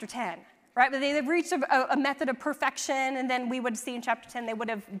up in chapter 10, right? But they've reached a method of perfection, and then we would see in chapter 10 they would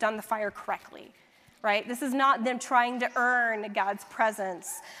have done the fire correctly, right? This is not them trying to earn God's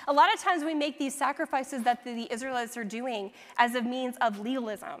presence. A lot of times we make these sacrifices that the Israelites are doing as a means of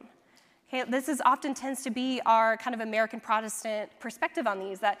legalism. Okay, this often tends to be our kind of American Protestant perspective on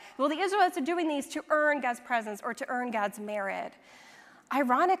these, that, well, the Israelites are doing these to earn God's presence or to earn God's merit.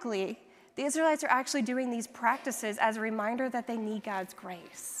 Ironically, the Israelites are actually doing these practices as a reminder that they need God's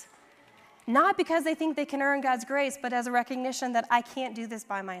grace. Not because they think they can earn God's grace, but as a recognition that I can't do this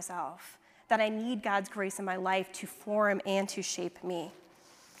by myself, that I need God's grace in my life to form and to shape me.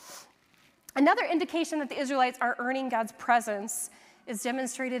 Another indication that the Israelites are earning God's presence is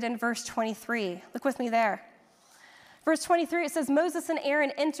demonstrated in verse 23. Look with me there. Verse 23, it says, Moses and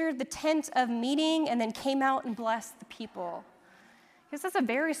Aaron entered the tent of meeting and then came out and blessed the people. This is a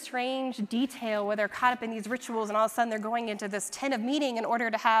very strange detail where they're caught up in these rituals and all of a sudden they're going into this tent of meeting in order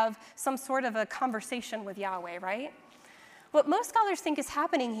to have some sort of a conversation with Yahweh, right? What most scholars think is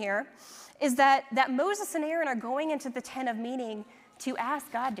happening here is that Moses and Aaron are going into the tent of meeting to ask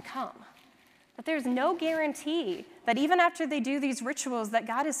God to come. That there's no guarantee that even after they do these rituals that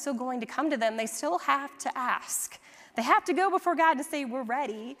God is still going to come to them. They still have to ask. They have to go before God and say, we're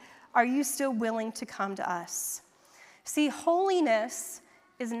ready. Are you still willing to come to us? See, holiness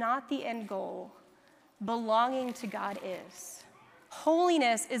is not the end goal. Belonging to God is.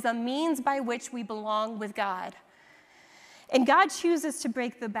 Holiness is a means by which we belong with God. And God chooses to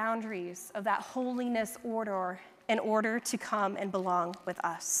break the boundaries of that holiness order in order to come and belong with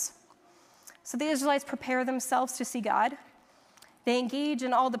us. So the Israelites prepare themselves to see God. They engage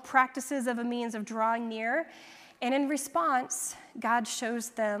in all the practices of a means of drawing near. And in response, God shows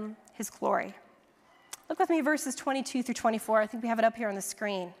them his glory. Look with me, verses 22 through 24. I think we have it up here on the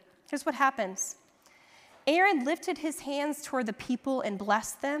screen. Here's what happens. Aaron lifted his hands toward the people and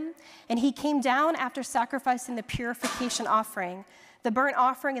blessed them, and he came down after sacrificing the purification offering, the burnt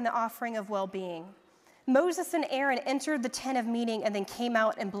offering, and the offering of well-being. Moses and Aaron entered the tent of meeting and then came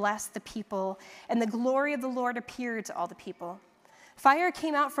out and blessed the people, and the glory of the Lord appeared to all the people. Fire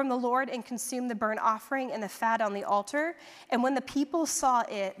came out from the Lord and consumed the burnt offering and the fat on the altar, and when the people saw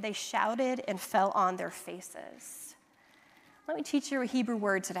it, they shouted and fell on their faces. Let me teach you a Hebrew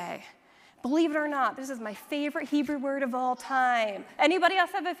word today. Believe it or not, this is my favorite Hebrew word of all time. Anybody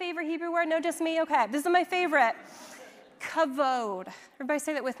else have a favorite Hebrew word? No, just me? Okay, this is my favorite. Kavod. Everybody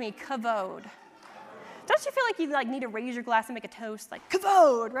say that with me, kavod. Don't you feel like you need to raise your glass and make a toast? Like,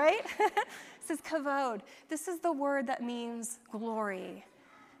 kavod, right? This is kavod. This is the word that means glory.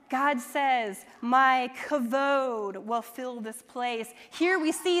 God says, my kavod will fill this place. Here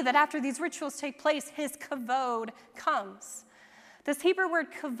we see that after these rituals take place, his kavod comes. This Hebrew word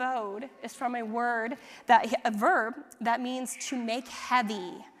kavod is from a verb that means to make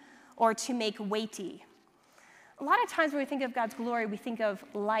heavy or to make weighty. A lot of times when we think of God's glory, we think of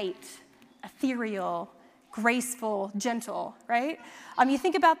light, ethereal, graceful, gentle, right? You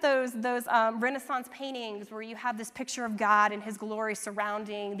think about those Renaissance paintings where you have this picture of God and his glory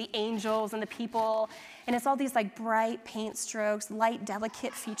surrounding the angels and the people, and it's all these like bright paint strokes, light,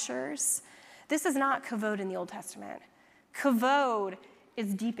 delicate features. This is not kavod in the Old Testament. Kavod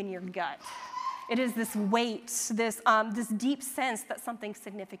is deep in your gut. It is this weight, this deep sense that something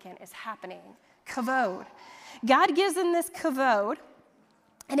significant is happening. Kavod. God gives them this kavod,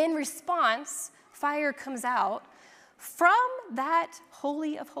 and in response, fire comes out from that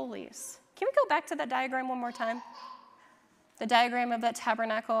Holy of Holies. Can we go back to that diagram one more time? The diagram of that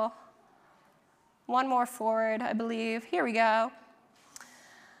tabernacle. One more forward, I believe. Here we go.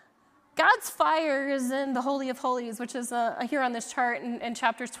 God's fire is in the Holy of Holies, which is here on this chart in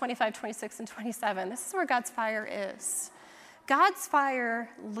chapters 25, 26, and 27. This is where God's fire is. God's fire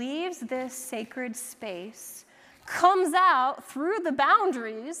leaves this sacred space, comes out through the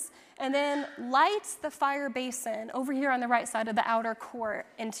boundaries, and then lights the fire basin over here on the right side of the outer court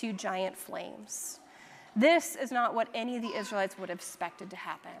into giant flames. This is not what any of the Israelites would have expected to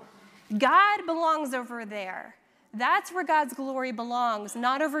happen. God belongs over there. That's where God's glory belongs,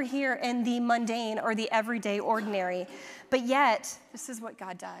 not over here in the mundane or the everyday ordinary. But yet, this is what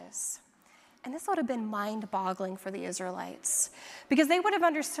God does. And this would have been mind-boggling for the Israelites because they would have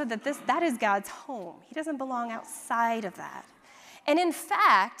understood that that is God's home. He doesn't belong outside of that. And in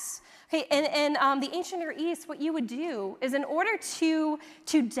fact, in the ancient Near East, what you would do is in order to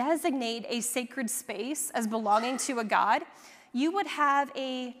designate a sacred space as belonging to a god, you would have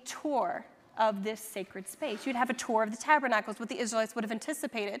a tour of this sacred space. You'd have a tour of the tabernacles, what the Israelites would have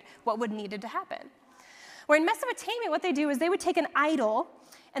anticipated, what would needed to happen. Where in Mesopotamia, what they do is they would take an idol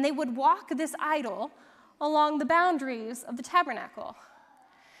and they would walk this idol along the boundaries of the tabernacle.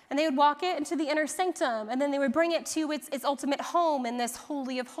 And they would walk it into the inner sanctum, and then they would bring it to its ultimate home in this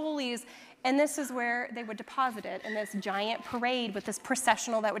Holy of Holies. And this is where they would deposit it in this giant parade with this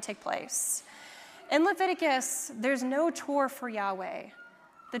processional that would take place. In Leviticus, there's no tour for Yahweh.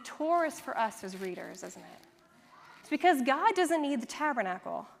 The Torah is for us as readers, isn't it? It's because God doesn't need the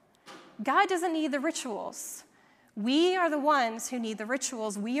tabernacle. God doesn't need the rituals. We are the ones who need the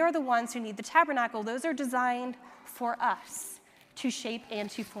rituals. We are the ones who need the tabernacle. Those are designed for us, to shape and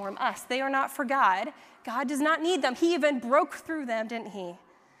to form us. They are not for God. God does not need them. He even broke through them, didn't he?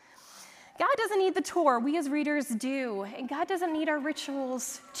 God doesn't need the Torah. We as readers do. And God doesn't need our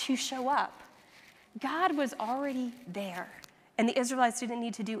rituals to show up. God was already there. And the Israelites didn't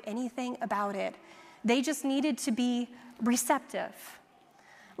need to do anything about it. They just needed to be receptive.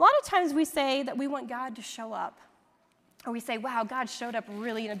 A lot of times we say that we want God to show up. Or we say, wow, God showed up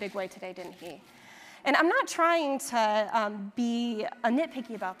really in a big way today, didn't he? And I'm not trying to be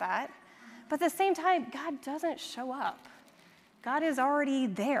nitpicky about that. But at the same time, God doesn't show up. God is already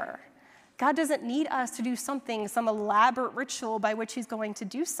there. God doesn't need us to do something, some elaborate ritual by which he's going to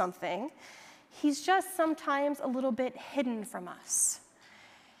do something. He's just sometimes a little bit hidden from us.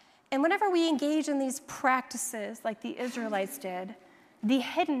 And whenever we engage in these practices like the Israelites did, the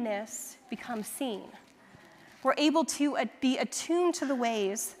hiddenness becomes seen. We're able to be attuned to the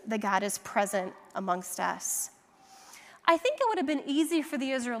ways that God is present amongst us. I think it would have been easy for the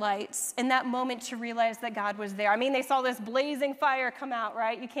Israelites in that moment to realize that God was there. I mean, they saw this blazing fire come out,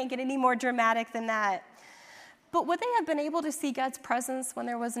 right? You can't get any more dramatic than that. But would they have been able to see God's presence when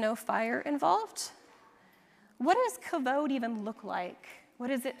there was no fire involved? What does kavod even look like? What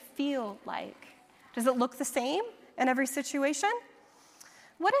does it feel like? Does it look the same in every situation?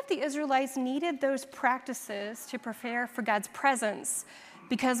 What if the Israelites needed those practices to prepare for God's presence?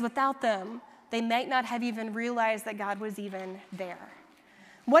 Because without them, they might not have even realized that God was even there.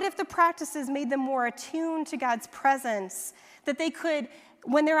 What if the practices made them more attuned to God's presence, that they could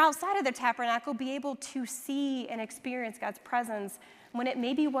when they're outside of the tabernacle, be able to see and experience God's presence when it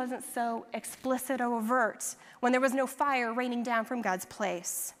maybe wasn't so explicit or overt, when there was no fire raining down from God's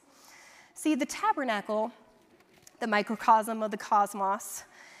place. See, the tabernacle, the microcosm of the cosmos,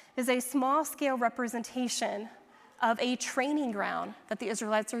 is a small-scale representation of a training ground that the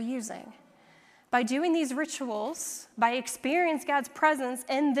Israelites are using. By doing these rituals, by experiencing God's presence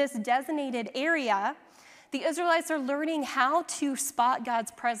in this designated area, the Israelites are learning how to spot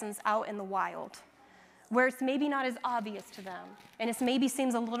God's presence out in the wild, where it's maybe not as obvious to them, and it maybe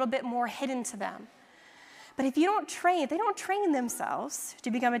seems a little bit more hidden to them. But if they don't train themselves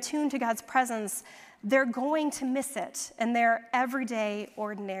to become attuned to God's presence, they're going to miss it in their everyday,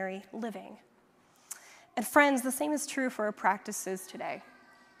 ordinary living. And friends, the same is true for our practices today.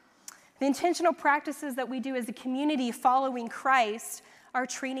 The intentional practices that we do as a community following Christ are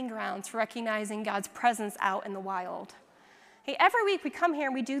training grounds for recognizing God's presence out in the wild. Hey, every week we come here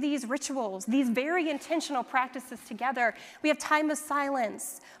and we do these rituals, these very intentional practices together. We have time of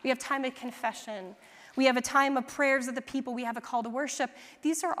silence. We have time of confession. We have a time of prayers of the people. We have a call to worship.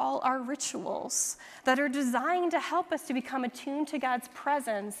 These are all our rituals that are designed to help us to become attuned to God's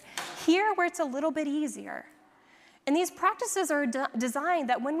presence here where it's a little bit easier. And these practices are designed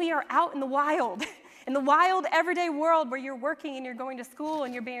that when we are out in the wild everyday world where you're working and you're going to school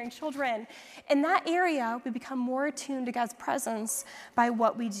and you're bearing children, in that area we become more attuned to God's presence by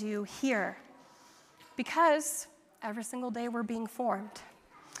what we do here. Because every single day we're being formed.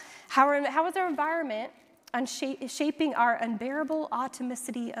 How is our environment shaping our unbearable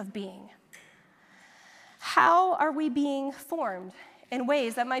atomicity of being? How are we being formed in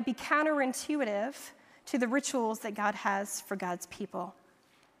ways that might be counterintuitive to the rituals that God has for God's people?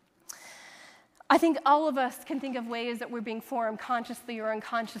 I think all of us can think of ways that we're being formed consciously or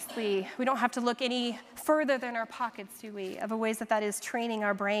unconsciously. We don't have to look any further than our pockets, do we, of ways that is training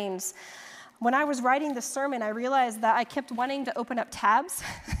our brains. When I was writing the sermon, I realized that I kept wanting to open up tabs.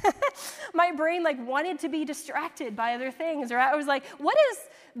 My brain wanted to be distracted by other things. Or I was like, what is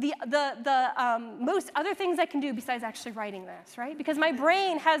the most other things I can do besides actually writing this, right? Because my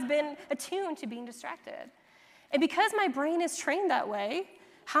brain has been attuned to being distracted. And because my brain is trained that way,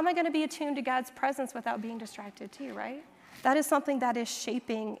 how am I going to be attuned to God's presence without being distracted too, right? That is something that is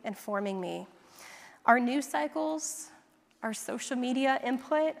shaping and forming me. Our news cycles, our social media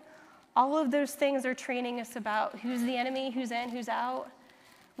input, all of those things are training us about who's the enemy, who's in, who's out,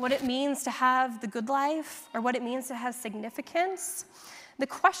 what it means to have the good life, or what it means to have significance. The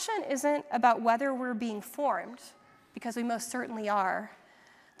question isn't about whether we're being formed, because we most certainly are.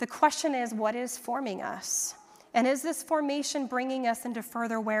 The question is, what is forming us? And is this formation bringing us into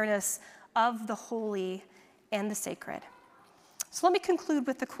further awareness of the holy and the sacred? So let me conclude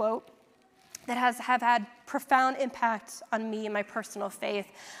with the quote that have had profound impact on me and my personal faith.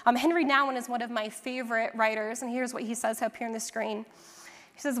 Henry Nouwen is one of my favorite writers, and here's what he says up here on the screen.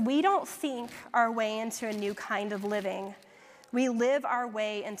 He says, "We don't think our way into a new kind of living. We live our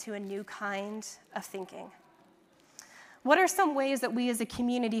way into a new kind of thinking." What are some ways that we as a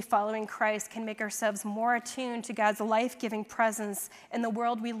community following Christ can make ourselves more attuned to God's life-giving presence in the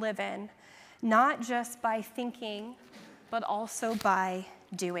world we live in, not just by thinking, but also by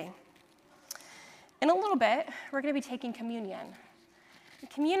doing? In a little bit, we're going to be taking communion.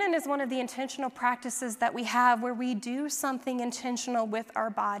 Communion is one of the intentional practices that we have where we do something intentional with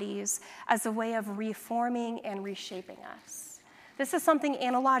our bodies as a way of reforming and reshaping us. This is something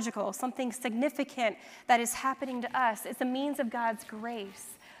analogical, something significant that is happening to us. It's a means of God's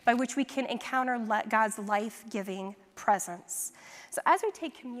grace by which we can encounter God's life-giving presence. So as we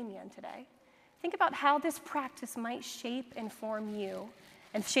take communion today, think about how this practice might shape and form you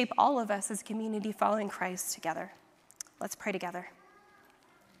and shape all of us as a community following Christ together. Let's pray together.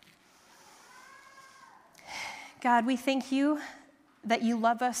 God, we thank you that you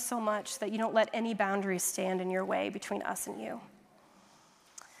love us so much that you don't let any boundaries stand in your way between us and you.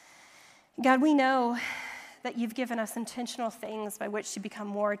 God, we know that you've given us intentional things by which to become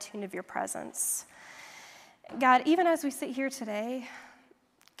more attuned of your presence. God, even as we sit here today,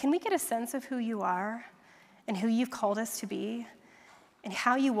 can we get a sense of who you are and who you've called us to be and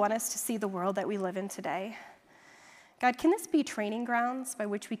how you want us to see the world that we live in today? God, can this be training grounds by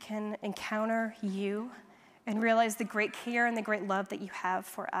which we can encounter you and realize the great care and the great love that you have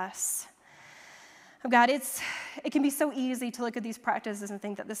for us? Oh God, it can be so easy to look at these practices and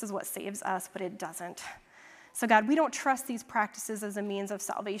think that this is what saves us, but it doesn't. So God, we don't trust these practices as a means of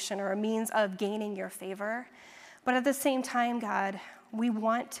salvation or a means of gaining your favor. But at the same time, God, we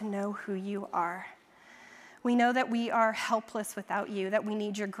want to know who you are. We know that we are helpless without you, that we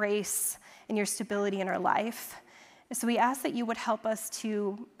need your grace and your stability in our life. So we ask that you would help us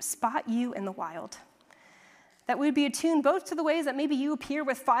to spot you in the wild, that we would be attuned both to the ways that maybe you appear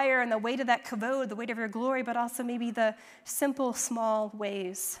with fire and the weight of that kavod, the weight of your glory, but also maybe the simple, small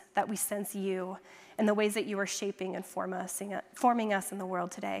ways that we sense you and the ways that you are shaping and forming us in the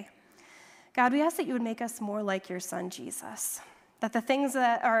world today. God, we ask that you would make us more like your son, Jesus, that the things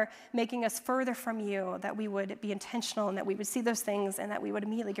that are making us further from you, that we would be intentional and that we would see those things and that we would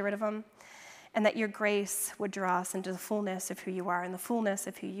immediately get rid of them, and that your grace would draw us into the fullness of who you are and the fullness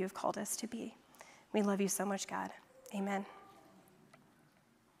of who you've called us to be. We love you so much, God. Amen.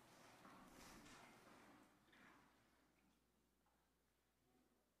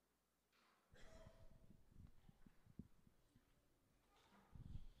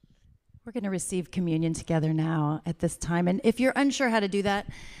 We're going to receive communion together now at this time. And if you're unsure how to do that,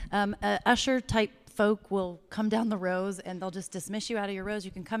 usher-type folk will come down the rows and they'll just dismiss you out of your rows.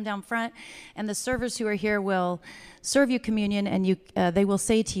 You can come down front, and the servers who are here will serve you communion, and they will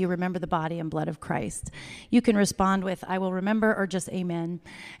say to you, remember the body and blood of Christ. You can respond with, I will remember, or just amen.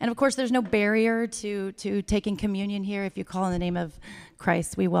 And of course, there's no barrier to taking communion here. If you call in the name of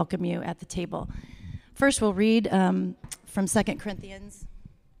Christ, we welcome you at the table. First, we'll read from 2 Corinthians.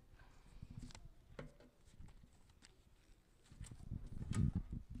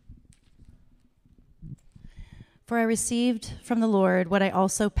 For I received from the Lord what I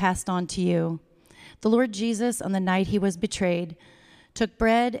also passed on to you. The Lord Jesus, on the night he was betrayed, took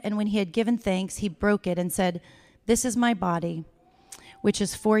bread, and when he had given thanks, he broke it and said, This is my body, which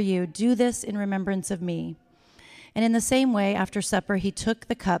is for you. Do this in remembrance of me. And in the same way, after supper, he took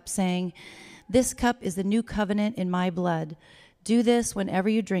the cup, saying, This cup is the new covenant in my blood. Do this whenever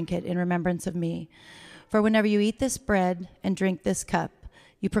you drink it in remembrance of me. For whenever you eat this bread and drink this cup,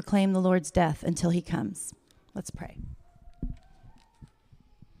 you proclaim the Lord's death until he comes. Let's pray.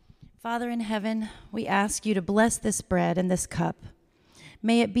 Father in heaven, we ask you to bless this bread and this cup.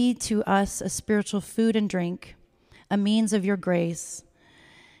 May it be to us a spiritual food and drink, a means of your grace.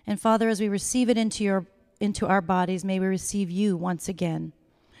 And Father, as we receive it into our bodies, may we receive you once again.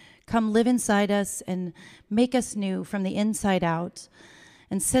 Come live inside us and make us new from the inside out,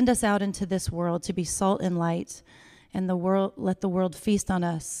 and send us out into this world to be salt and light, and let the world feast on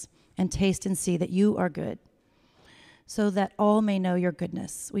us and taste and see that you are good, so that all may know your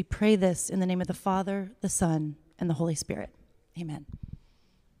goodness. We pray this in the name of the Father, the Son, and the Holy Spirit. Amen.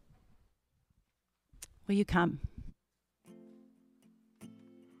 Will you come?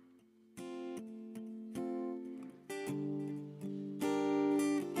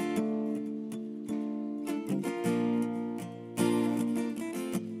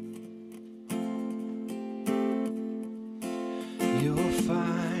 You'll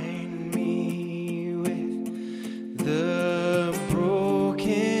find me with the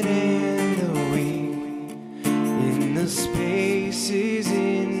broken and the weak in the spaces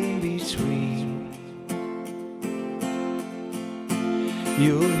in between.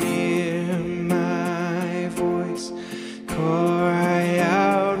 You'll hear my voice cry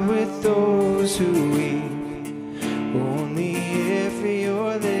out with those who weep, only if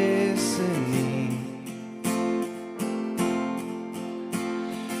you're listening.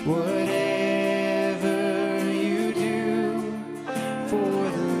 Whatever you do for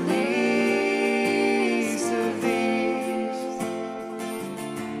the least of these,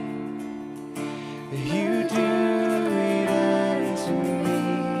 you do it unto me.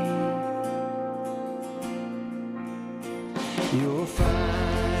 You'll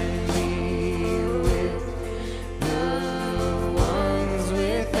find me with the ones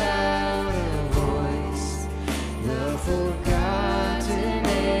without a voice, the forgotten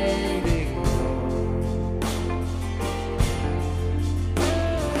and ignored.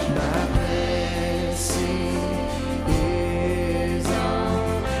 My blessing is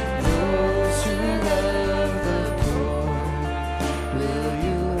on those who love the poor. Will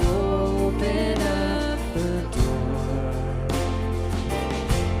you open up the door?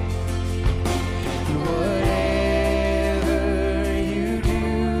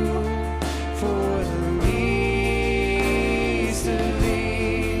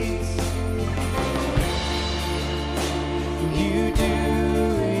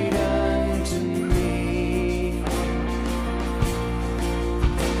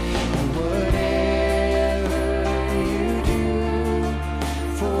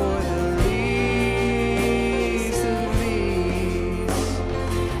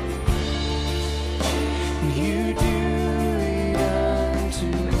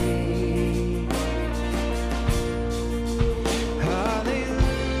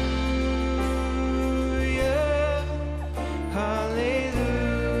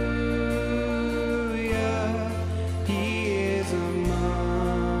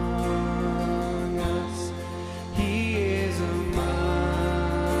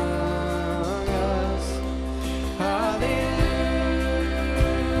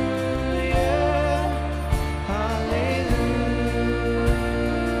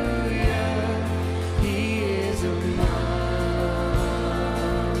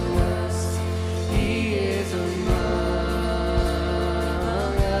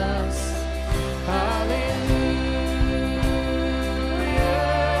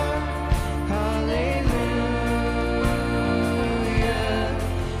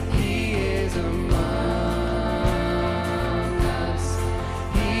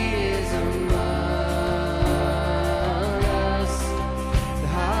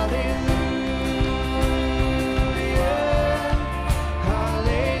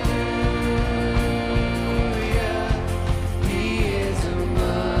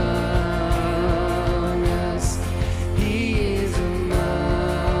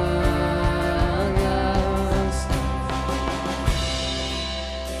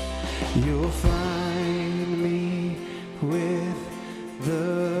 You'll find me with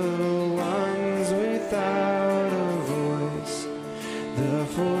the ones without a voice, the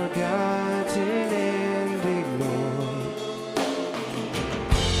forgotten and ignored.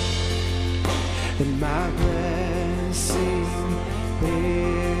 And my blessing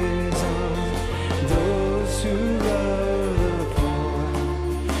is on those who love the poor.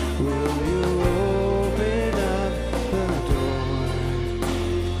 Will you open up the door?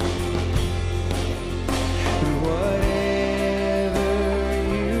 And whatever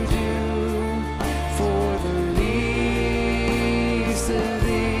you do for the least of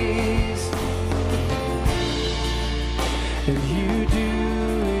these, and you do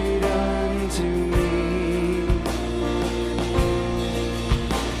it unto me.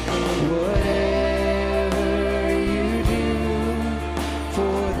 Whatever you do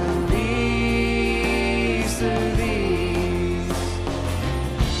for the least of these,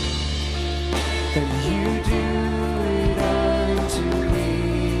 and you do it unto me.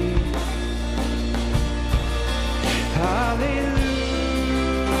 Hallelujah,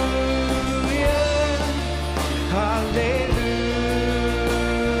 hallelujah.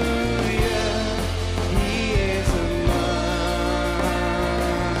 He is among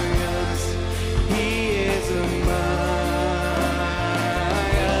us. He is among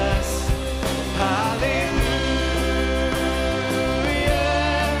us. Hallelujah,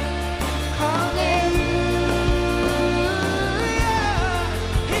 hallelujah.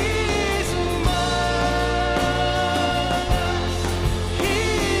 He is among us. He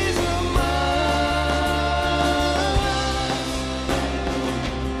is among us.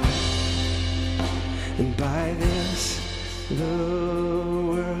 And by this the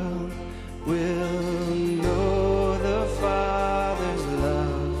world will know the Father's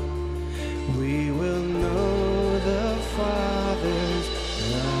love. We will know the Father's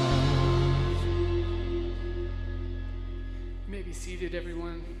love. You may be seated,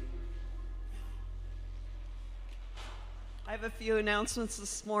 everyone. I have a few announcements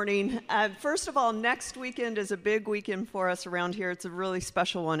this morning. First of all, next weekend is a big weekend for us around here. It's a really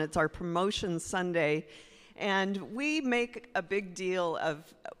special one. It's our Promotion Sunday. And we make a big deal of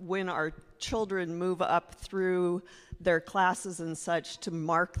when our children move up through their classes and such to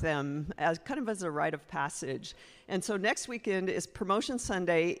mark them as kind of as a rite of passage. And so next weekend is Promotion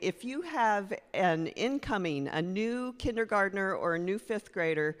Sunday. If you have an incoming, a new kindergartner or a new fifth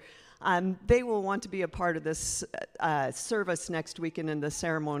grader, they will want to be a part of this service next weekend in the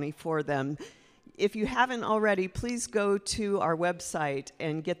ceremony for them. If you haven't already, please go to our website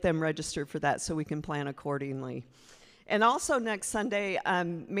and get them registered for that so we can plan accordingly. And also next Sunday,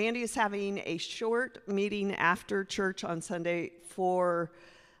 Mandy is having a short meeting after church on Sunday for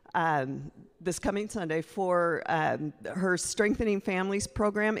this coming Sunday for her Strengthening Families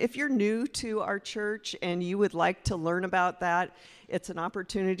program. If you're new to our church and you would like to learn about that, it's an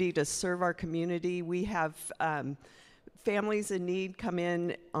opportunity to serve our community. We have families in need come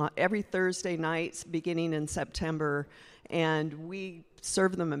in every Thursday nights beginning in September, and we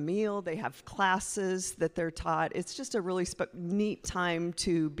serve them a meal. They have classes that they're taught. It's just a really neat time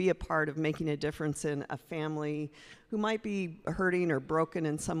to be a part of making a difference in a family who might be hurting or broken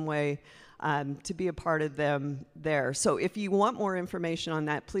in some way, to be a part of them there. So if you want more information on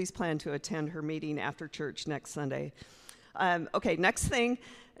that, please plan to attend her meeting after church next Sunday. Okay, next thing,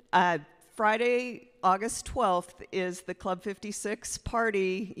 Friday, August 12th is the Club 56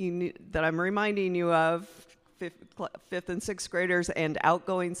 party that I'm reminding you of, fifth and sixth graders and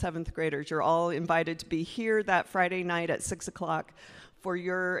outgoing seventh graders. You're all invited to be here that Friday night at 6 o'clock for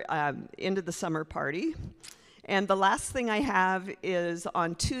your end of the summer party. And the last thing I have is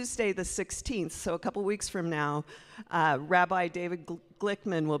on Tuesday the 16th, so a couple weeks from now, Rabbi David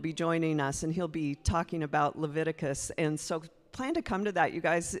Glickman will be joining us, and he'll be talking about Leviticus. And so plan to come to that, you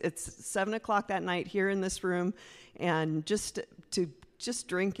guys. It's 7 o'clock that night here in this room, and just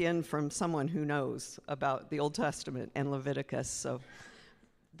drink in from someone who knows about the Old Testament and Leviticus. So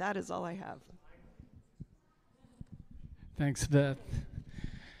that is all I have. Thanks, Beth.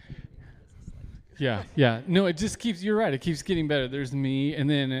 Yeah. No, it just keeps, you're right, it keeps getting better. There's me, and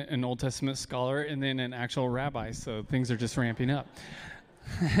then an Old Testament scholar, and then an actual rabbi, so things are just ramping up.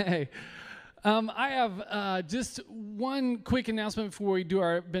 Hey, I have just one quick announcement before we do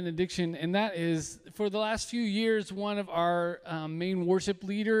our benediction, and that is, for the last few years, one of our main worship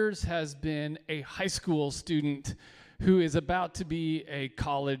leaders has been a high school student who is about to be a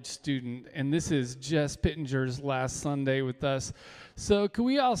college student, and this is Jess Pittenger's last Sunday with us. So can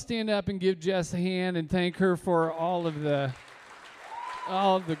we all stand up and give Jess a hand and thank her for all of the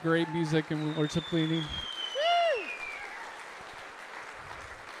great music and worship leading?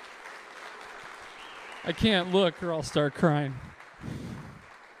 I can't look or I'll start crying.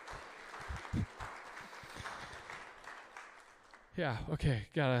 Yeah, okay,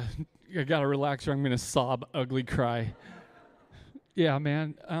 I gotta relax or I'm gonna sob, ugly cry. Yeah,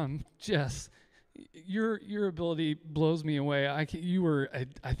 man, Jess, your ability blows me away. You were,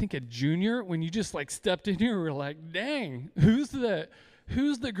 I think, a junior when you just like stepped in here. We were like, dang, who's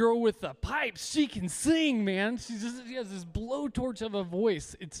the girl with the pipes? She can sing, man. She has this blowtorch of a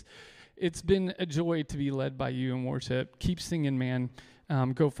voice. It's been a joy to be led by you in worship. Keep singing, man.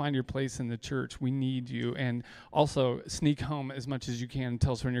 Go find your place in the church. We need you. And also sneak home as much as you can and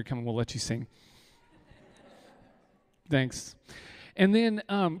tell us when you're coming. We'll let you sing. Thanks. And then,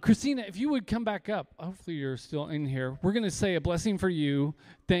 Christina, if you would come back up. Hopefully you're still in here. We're going to say a blessing for you.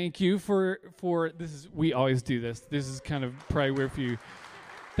 Thank you for this. We always do this. This is kind of probably weird for you.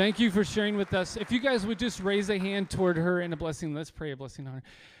 Thank you for sharing with us. If you guys would just raise a hand toward her in a blessing. Let's pray a blessing on her.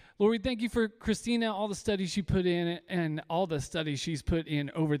 Lord, we thank you for Christina, all the studies she put in and all the studies she's put in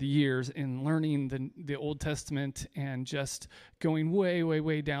over the years in learning the Old Testament and just going way, way,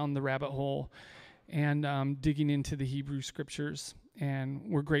 way down the rabbit hole and digging into the Hebrew scriptures. And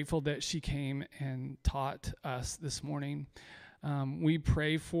we're grateful that she came and taught us this morning. We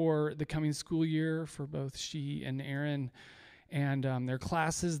pray for the coming school year for both she and Aaron and their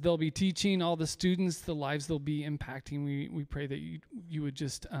classes they'll be teaching, all the students, the lives they'll be impacting. We pray that you would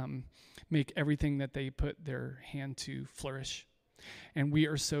just make everything that they put their hand to flourish. And we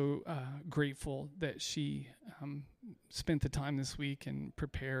are so grateful that she spent the time this week and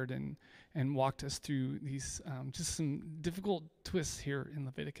prepared and walked us through these just some difficult twists here in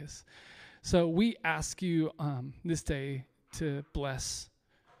Leviticus. So we ask you this day to bless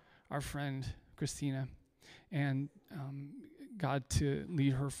our friend Christina and God to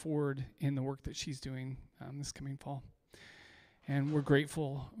lead her forward in the work that she's doing this coming fall. And we're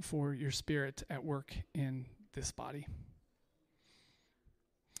grateful for your Spirit at work in this body.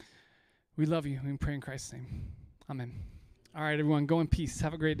 We love you. We pray in Christ's name. Amen. All right, everyone, go in peace.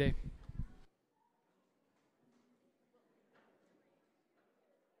 Have a great day.